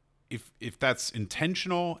if that's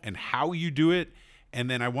intentional and how you do it, and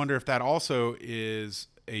then I wonder if that also is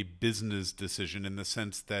a business decision in the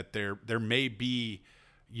sense that there may be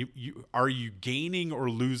are you gaining or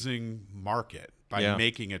losing market by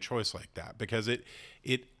making a choice like that, because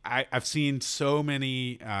I've seen so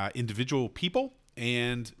many individual people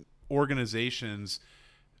and organizations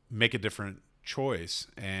make a different choice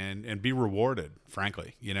and be rewarded,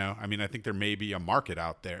 frankly. I mean, I think there may be a market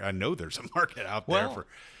out there. I know there's a market out there for.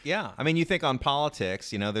 Yeah. I mean, you think on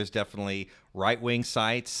politics, there's definitely right-wing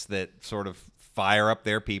sites that sort of fire up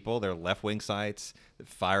their people. There are left-wing sites that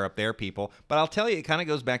fire up their people. But I'll tell you, it kind of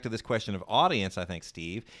goes back to this question of audience, I think,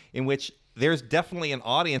 Steve, in which there's definitely an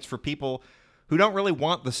audience for people who don't really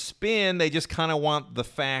want the spin. They just kind of want the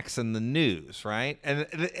facts and the news, right?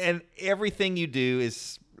 And everything you do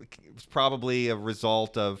is probably a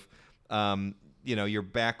result of, your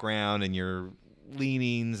background and your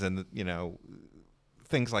leanings and,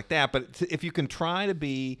 things like that. But if you can try to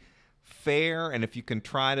be fair, and if you can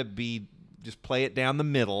try to be just play it down the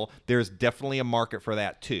middle, there's definitely a market for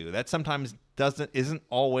that too. That sometimes isn't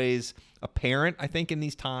always apparent, I think, in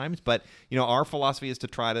these times. But, our philosophy is to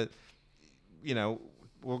try to,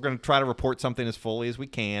 we're going to try to report something as fully as we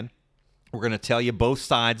can. We're going to tell you both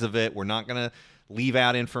sides of it. We're not going to leave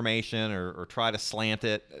out information or try to slant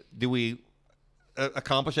it. Do we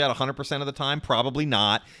accomplish that 100% of the time? Probably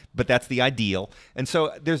not, but that's the ideal. And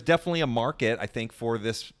so there's definitely a market, I think, for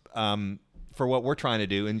this, for what we're trying to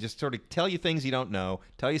do, and just sort of tell you things you don't know,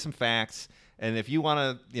 tell you some facts. And if you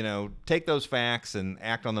want to, take those facts and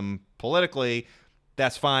act on them politically,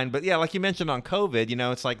 that's fine. But yeah, like you mentioned on COVID,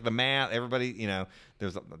 it's like the mask, everybody,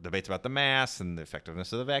 there's debates about the masks and the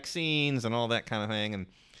effectiveness of the vaccines and all that kind of thing. And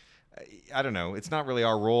I don't know, it's not really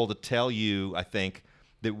our role to tell you, I think,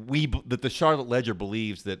 that the Charlotte Ledger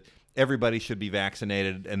believes that everybody should be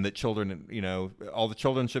vaccinated and that children, all the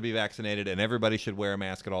children should be vaccinated and everybody should wear a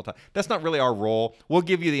mask at all times. That's not really our role. We'll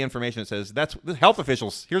give you the information that says that's the health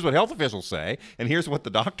officials. Here's what health officials say, and here's what the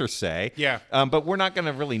doctors say. Yeah. But we're not going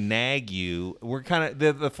to really nag you. We're kind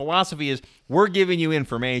of the philosophy is we're giving you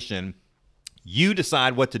information. You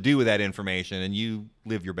decide what to do with that information, and you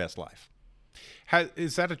live your best life.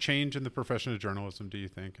 Is that a change in the profession of journalism, do you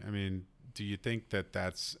think? I mean, do you think that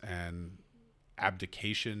that's an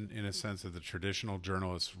abdication, in a sense, of the traditional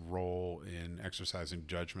journalist's role in exercising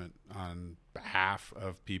judgment on behalf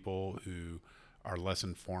of people who are less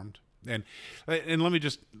informed? And let me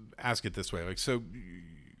just ask it this way: like, so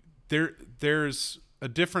there's a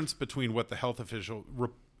difference between what the health official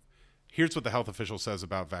here's what the health official says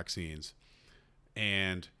about vaccines,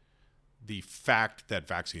 and the fact that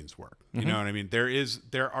vaccines work. You know what I mean?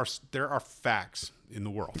 There are facts in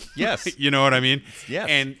the world. Yes. You know what I mean? Yes.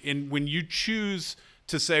 And when you choose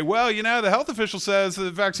to say, well, the health official says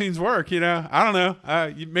that vaccines work, I don't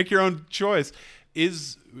know. You make your own choice.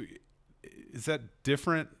 Is that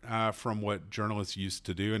different from what journalists used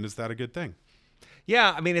to do, and is that a good thing?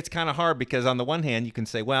 Yeah, I mean, it's kind of hard because on the one hand, you can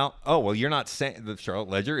say, well, you're not saying the Charlotte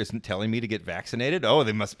Ledger isn't telling me to get vaccinated. Oh,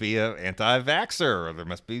 they must be an anti-vaxxer, or there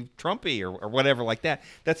must be Trumpy or whatever like that.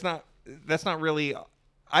 That's not really,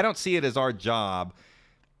 I don't see it as our job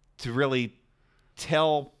to really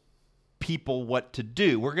tell people what to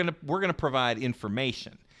do. We're gonna provide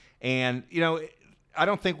information, and I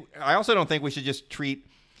also don't think we should just treat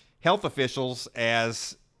health officials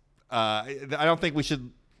as I don't think we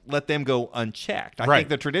should let them go unchecked. I think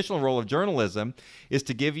the traditional role of journalism is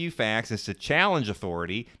to give you facts, is to challenge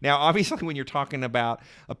authority. Now, obviously, when you're talking about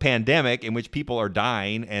a pandemic in which people are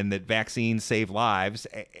dying and that vaccines save lives,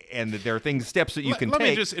 and that there are steps that you can take. Let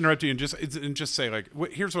me just interrupt you and just say, like,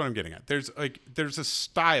 here's what I'm getting at. There's a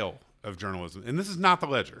style of journalism, and this is not the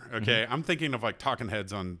Ledger. Okay, I'm thinking of like talking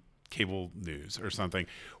heads on cable news or something,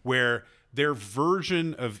 where their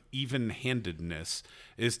version of even-handedness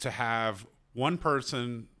is to have one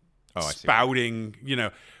person spouting,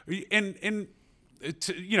 and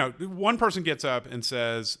one person gets up and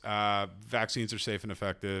says vaccines are safe and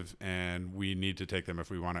effective, and we need to take them if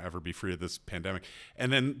we want to ever be free of this pandemic.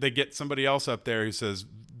 And then they get somebody else up there who says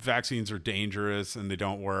vaccines are dangerous and they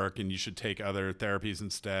don't work and you should take other therapies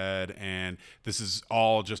instead, and this is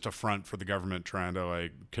all just a front for the government trying to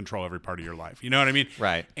like control every part of your life. You know what I mean?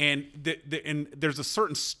 Right. And and there's a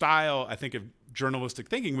certain style, I think, of journalistic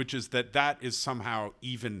thinking, which is that is somehow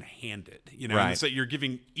even-handed, you know, Right. and so you're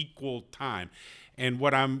giving equal time. And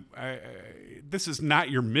what this is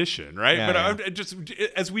not your mission, right? Yeah, but yeah. I'm just,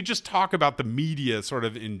 as we just talk about the media sort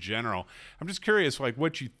of in general, I'm just curious, like,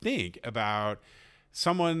 what you think about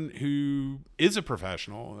someone who is a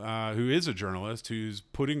professional, who is a journalist, who's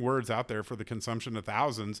putting words out there for the consumption of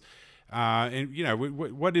thousands. And, you know,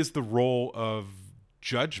 what is the role of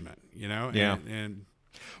judgment, you know? Yeah. And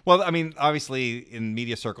Well, I mean, obviously, in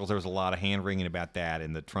media circles, there was a lot of hand-wringing about that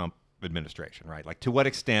in the Trump administration, right? Like, to what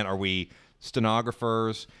extent are we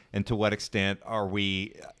stenographers, and to what extent are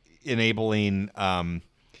we enabling,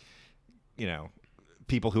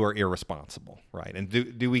 people who are irresponsible, right? And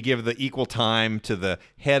do we give the equal time to the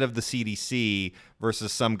head of the CDC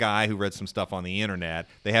versus some guy who read some stuff on the internet?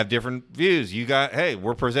 They have different views. Hey,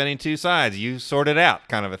 we're presenting two sides. You sort it out,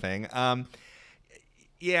 kind of a thing.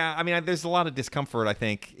 Yeah, I mean, there's a lot of discomfort, I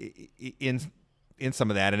think, in some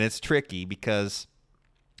of that, and it's tricky because,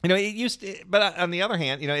 but on the other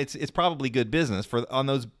hand, it's probably good business for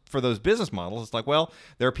those business models. It's like, well,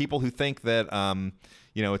 there are people who think that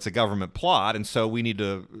it's a government plot, and so we need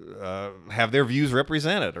to have their views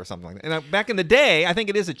represented or something like that. And back in the day, I think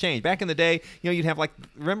it is a change. Back in the day, you'd have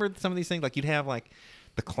remember some of these things, like you'd have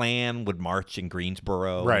the Klan would march in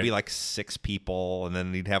Greensboro, right. It'd be 6 people, and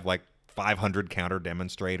then you'd have 500 counter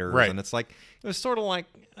demonstrators, right. And it's it was sort of I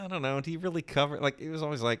don't know, do you really cover it was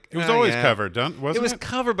always it was always covered, wasn't it? It was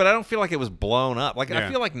covered, but I don't feel like it was blown up. Yeah. I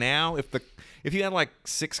feel like now if you had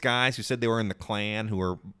 6 guys who said they were in the Klan who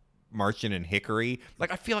were marching in Hickory,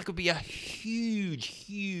 I feel like it would be a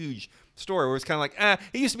huge story where it's kind of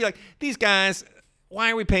it used to be these guys,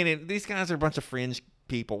 why are we paying these guys are a bunch of fringe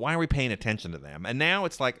people, why are we paying attention to them? And now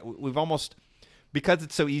it's we've almost, because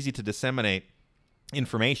it's so easy to disseminate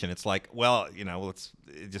information, it's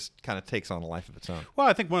it just kind of takes on a life of its own. Well,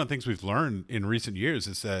 I think one of the things we've learned in recent years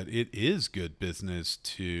is that it is good business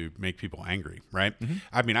to make people angry, right? Mm-hmm.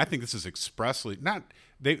 I mean, I think this is expressly not,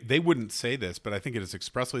 they wouldn't say this, but I think it is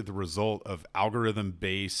expressly the result of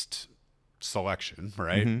algorithm-based selection,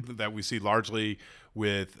 right? Mm-hmm. That we see largely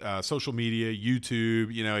with social media,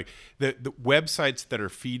 YouTube, the websites that are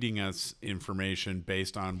feeding us information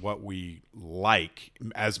based on what we like,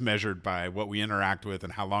 as measured by what we interact with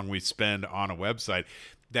and how long we spend on a website,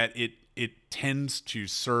 that it tends to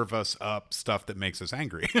serve us up stuff that makes us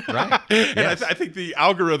angry. Right. And yes. I think the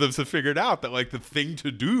algorithms have figured out that the thing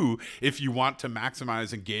to do if you want to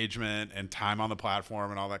maximize engagement and time on the platform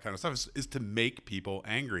and all that kind of stuff is to make people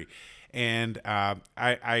angry. And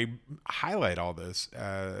I highlight all this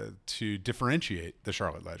to differentiate the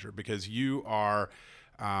Charlotte Ledger, because you are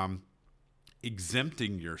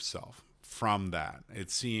exempting yourself from that,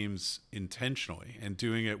 it seems, intentionally, and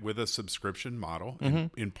doing it with a subscription model, mm-hmm.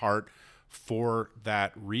 in part for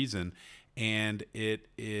that reason. And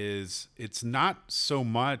it's not so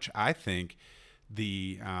much, I think,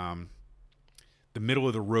 the middle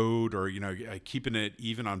of the road, or keeping it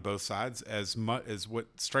even on both sides, as much as what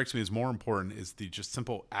strikes me as more important is the just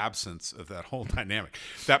simple absence of that whole dynamic.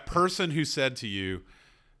 That person who said to you,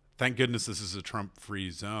 "Thank goodness this is a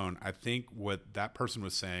Trump-free zone," I think what that person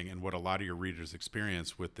was saying, and what a lot of your readers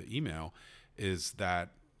experience with the email, is that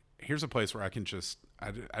here's a place where I just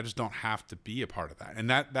don't have to be a part of that. And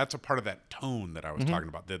that's a part of that tone that I was mm-hmm. talking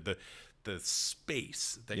about, the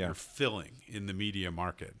space that yeah. you're filling in the media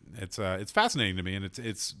market. It's fascinating to me, and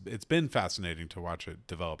it's been fascinating to watch it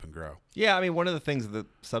develop and grow. Yeah, I mean, one of the things that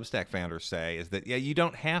Substack founders say is that you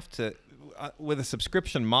don't have to with a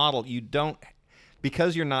subscription model. You don't,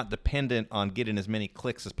 because you're not dependent on getting as many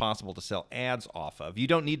clicks as possible to sell ads off of. You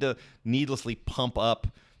don't need to needlessly pump up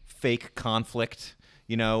fake conflict,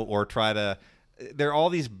 or try to. There are all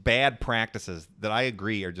these bad practices that I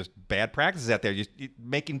agree are just bad practices out there. Just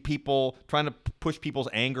making people, trying to push people's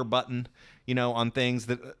anger button, on things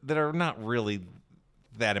that are not really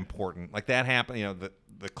that important. Like that happen,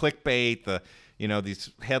 the clickbait, these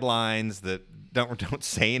headlines that don't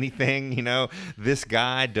say anything. This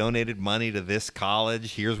guy donated money to this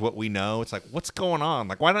college. Here's what we know. It's what's going on?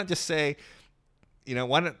 Why not just say,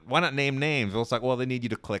 why not name names? Well, it's well, they need you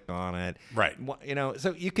to click on it. Right.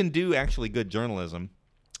 So you can do actually good journalism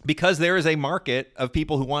because there is a market of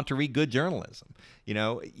people who want to read good journalism. You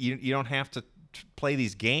don't have to play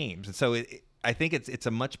these games. And so I think it's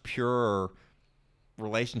a much purer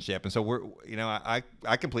relationship. And so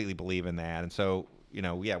I completely believe in that. And so,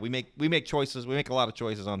 we make choices. We make a lot of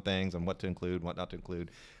choices on things and what to include, what not to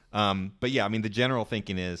include. But yeah, I mean, the general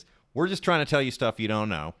thinking is we're just trying to tell you stuff you don't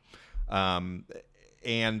know,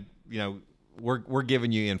 and we're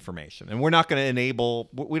giving you information, and we're not going to enable.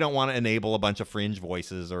 We don't want to enable a bunch of fringe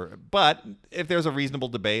voices, but if there's a reasonable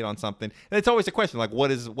debate on something, and it's always a question like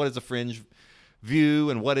what is a fringe view,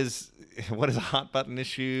 and what is a hot button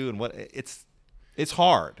issue, and what it's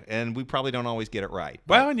hard, and we probably don't always get it right.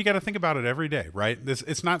 Well, and you got to think about it every day, right?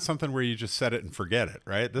 It's not something where you just set it and forget it,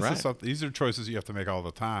 right? This is something. These are choices you have to make all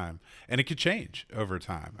the time, and it could change over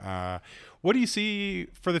time. What do you see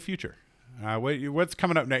for the future? What's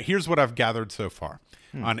coming up next? Here's what I've gathered so far.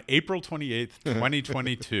 On April 28th,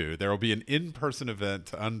 2022, there will be an in-person event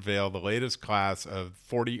to unveil the latest class of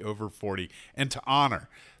 40 over 40 and to honor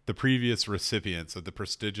the previous recipients of the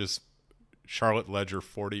prestigious Charlotte Ledger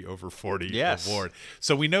 40 over 40 award.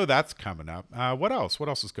 So we know that's coming up. What else? What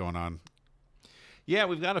else is going on? Yeah,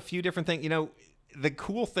 we've got a few different things. The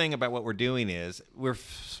cool thing about what we're doing is we're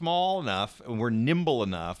small enough and we're nimble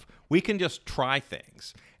enough. We can just try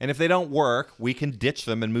things. And if they don't work, we can ditch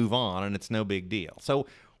them and move on, and it's no big deal. So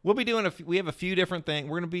we'll be doing we have a few different things.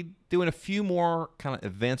 We're going to be doing a few more kind of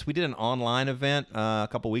events. We did an online event a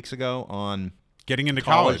couple weeks ago on getting into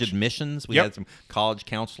college admissions. We had some college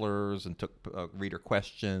counselors and took reader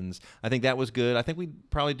questions. I think that was good. I think we'd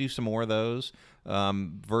probably do some more of those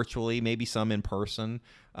virtually, maybe some in person.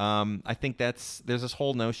 I think there's this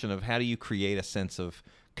whole notion of how do you create a sense of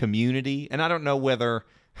community, and I don't know whether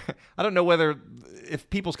if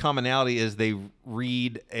people's commonality is they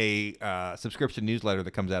read a subscription newsletter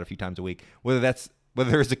that comes out a few times a week, whether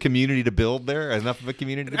there's a community to build there, enough of a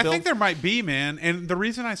community to build. I think there might be, man. And the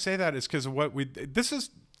reason I say that is because of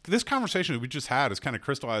this conversation we just had is kind of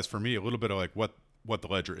crystallized for me a little bit of like what the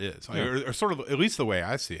Ledger is, or sort of at least the way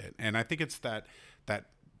I see it. And I think it's that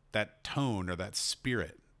tone or that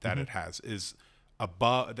spirit that it has is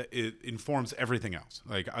above, that it informs everything else.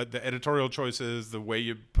 Like the editorial choices, the way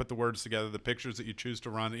you put the words together, the pictures that you choose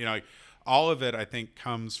to run, like all of it, I think,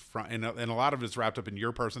 comes from, and a lot of it's wrapped up in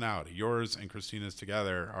your personality. Yours and Christina's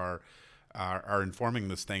together are informing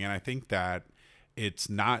this thing, and I think that it's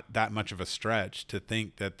not that much of a stretch to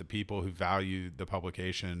think that the people who value the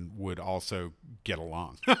publication would also get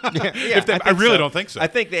along. I really don't think so. I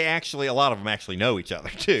think a lot of them actually know each other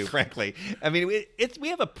too, frankly. I mean, we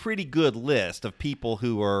have a pretty good list of people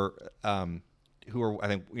who are I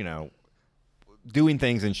think, doing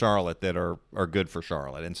things in Charlotte that are good for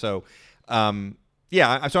Charlotte. And so, so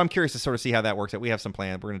I'm curious to sort of see how that works out. We have some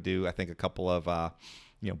plans. We're going to do, I think, a couple of,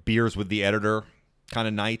 beers with the editor kind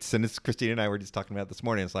of nights. And it's Christina and I were just talking about this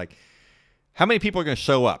morning. It's like, how many people are going to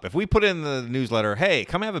show up? If we put in the newsletter, hey,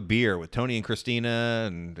 come have a beer with Tony and Christina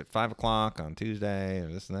and at 5:00 on Tuesday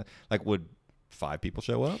and this and that, like, would 5 people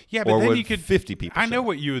show up? Yeah, but or then would you could 50 people I show know up?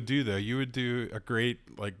 what you would do, though. You would do a great,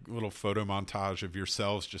 like, little photo montage of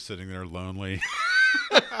yourselves just sitting there lonely.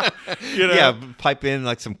 Yeah, pipe in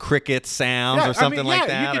like some cricket sounds or something like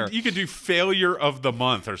that. You could do failure of the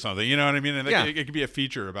month or something. You know what I mean? And it could be a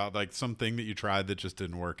feature about like something that you tried that just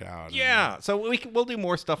didn't work out. Yeah, so we'll do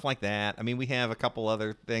more stuff like that. I mean, we have a couple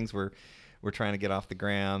other things we're trying to get off the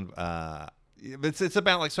ground. It's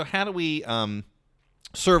about like, so how do we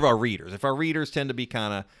serve our readers? If our readers tend to be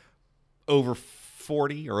kind of over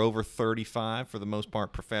 40 or over 35, for the most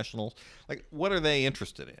part, professionals, like, what are they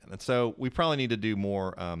interested in? And so we probably need to do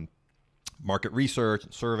more market research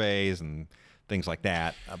and surveys and things like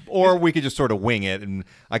that. Or we could just sort of wing it, and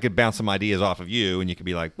I could bounce some ideas off of you, and you could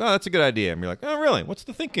be like, well, that's a good idea. And you're like, oh, really? What's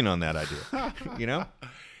the thinking on that idea?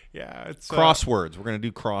 Yeah, it's crosswords. We're going to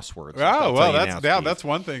do crosswords. Oh, well, that's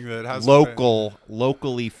one thing that has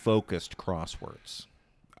locally focused crosswords.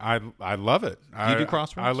 I love it. Do you do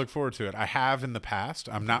crosswords? I look forward to it. I have in the past.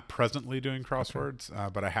 I'm not presently doing crosswords,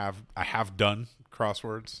 but I have done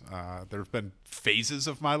crosswords. There have been phases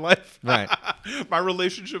of my life. Right. My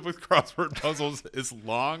relationship with crossword puzzles is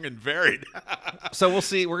long and varied. So we'll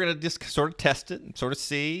see. We're going to just sort of test it and sort of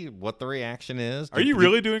see what the reaction is. Are you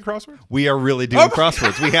really doing crosswords? We are really doing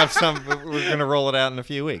crosswords. We have some. We're going to roll it out in a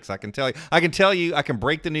few weeks. I can tell you. I can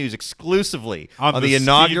break the news exclusively on the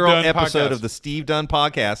inaugural episode of the Steve Dunn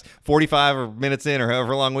podcast. 45 minutes in, or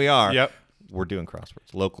however long we are. Yep. We're doing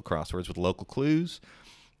crosswords, local crosswords with local clues.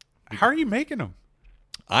 How are you making them?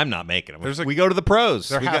 I'm not making them. We go to the pros.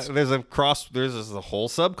 There's a whole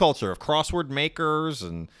subculture of crossword makers,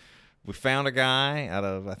 and we found a guy out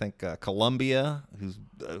of, I think, Columbia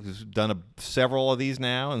who's done several of these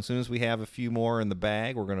now. And as soon as we have a few more in the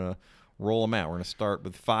bag, we're going to roll them out. We're going to start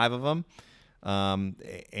with 5 of them.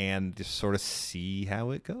 And just sort of see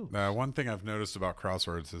how it goes. One thing I've noticed about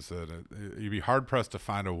crosswords is that you'd be hard pressed to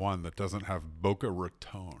find one that doesn't have Boca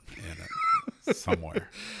Raton in it. somewhere.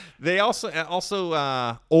 They also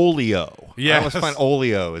Olio. Yes. I always find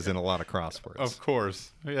Olio is in a lot of crosswords. Of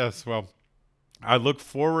course. Yes. Well, I look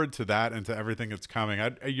forward to that and to everything that's coming.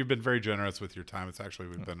 You've been very generous with your time.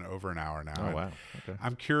 We've been over an hour now. Oh, wow. Okay.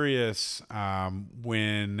 I'm curious as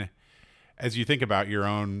you think about your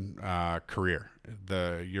own career,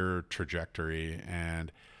 your trajectory,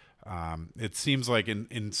 and it seems like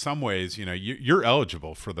in some ways, you're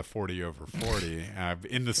eligible for the 40 over 40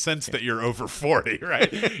 in the sense that you're over 40,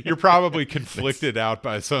 right? You're probably conflicted out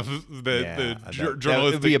by some journalistic. That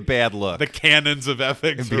would be a bad look. The canons of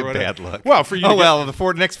ethics. It'd be a bad look. Well, for you.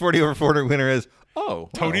 The next 40 over 40 winner is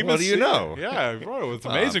Tony. What do you know? Yeah, bro, it's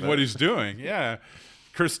amazing what he's doing. Yeah,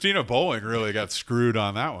 Christina Bowling really got screwed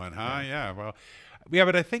on that one, huh? Yeah. Well, yeah,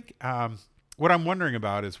 but I think. What I'm wondering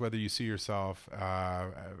about is whether you see yourself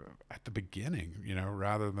at the beginning,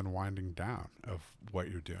 rather than winding down of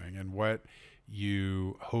what you're doing, and what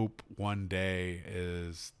you hope one day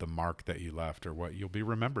is the mark that you left, or what you'll be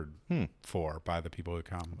remembered for by the people who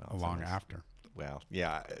come along after. Well,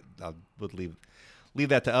 yeah, I would leave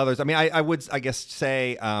that to others. I mean, I would, I guess,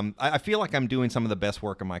 say I feel like I'm doing some of the best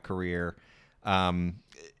work of my career.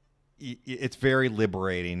 It's very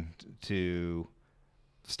liberating to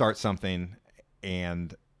start something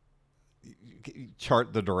and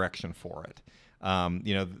chart the direction for it.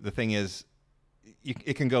 The thing is,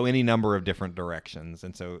 it can go any number of different directions,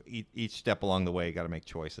 and so each step along the way, you got to make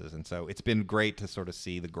choices. And so it's been great to sort of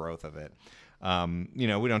see the growth of it.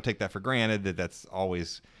 We don't take that for granted that that's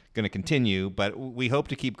always going to continue, but we hope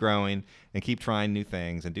to keep growing and keep trying new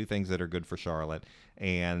things and do things that are good for Charlotte.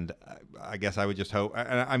 And I guess I would just hope.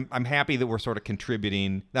 I'm happy that we're sort of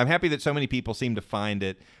contributing. I'm happy that so many people seem to find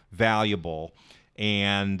it valuable,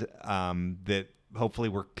 and that hopefully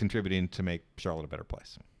we're contributing to make Charlotte a better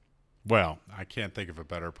place. Well, I can't think of a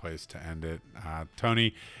better place to end it.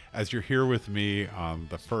 Tony, as you're here with me on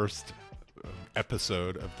the first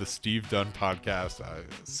episode of the Steve Dunn podcast, I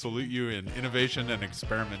salute you in innovation and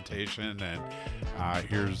experimentation, and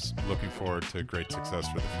here's looking forward to great success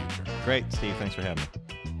for the future. Great, Steve. Thanks for having me.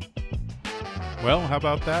 Well, how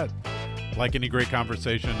about that? Like any great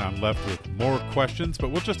conversation, I'm left with more questions, but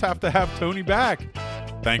we'll just have to have Tony back.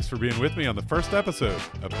 Thanks for being with me on the first episode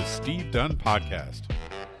of the Steve Dunn podcast.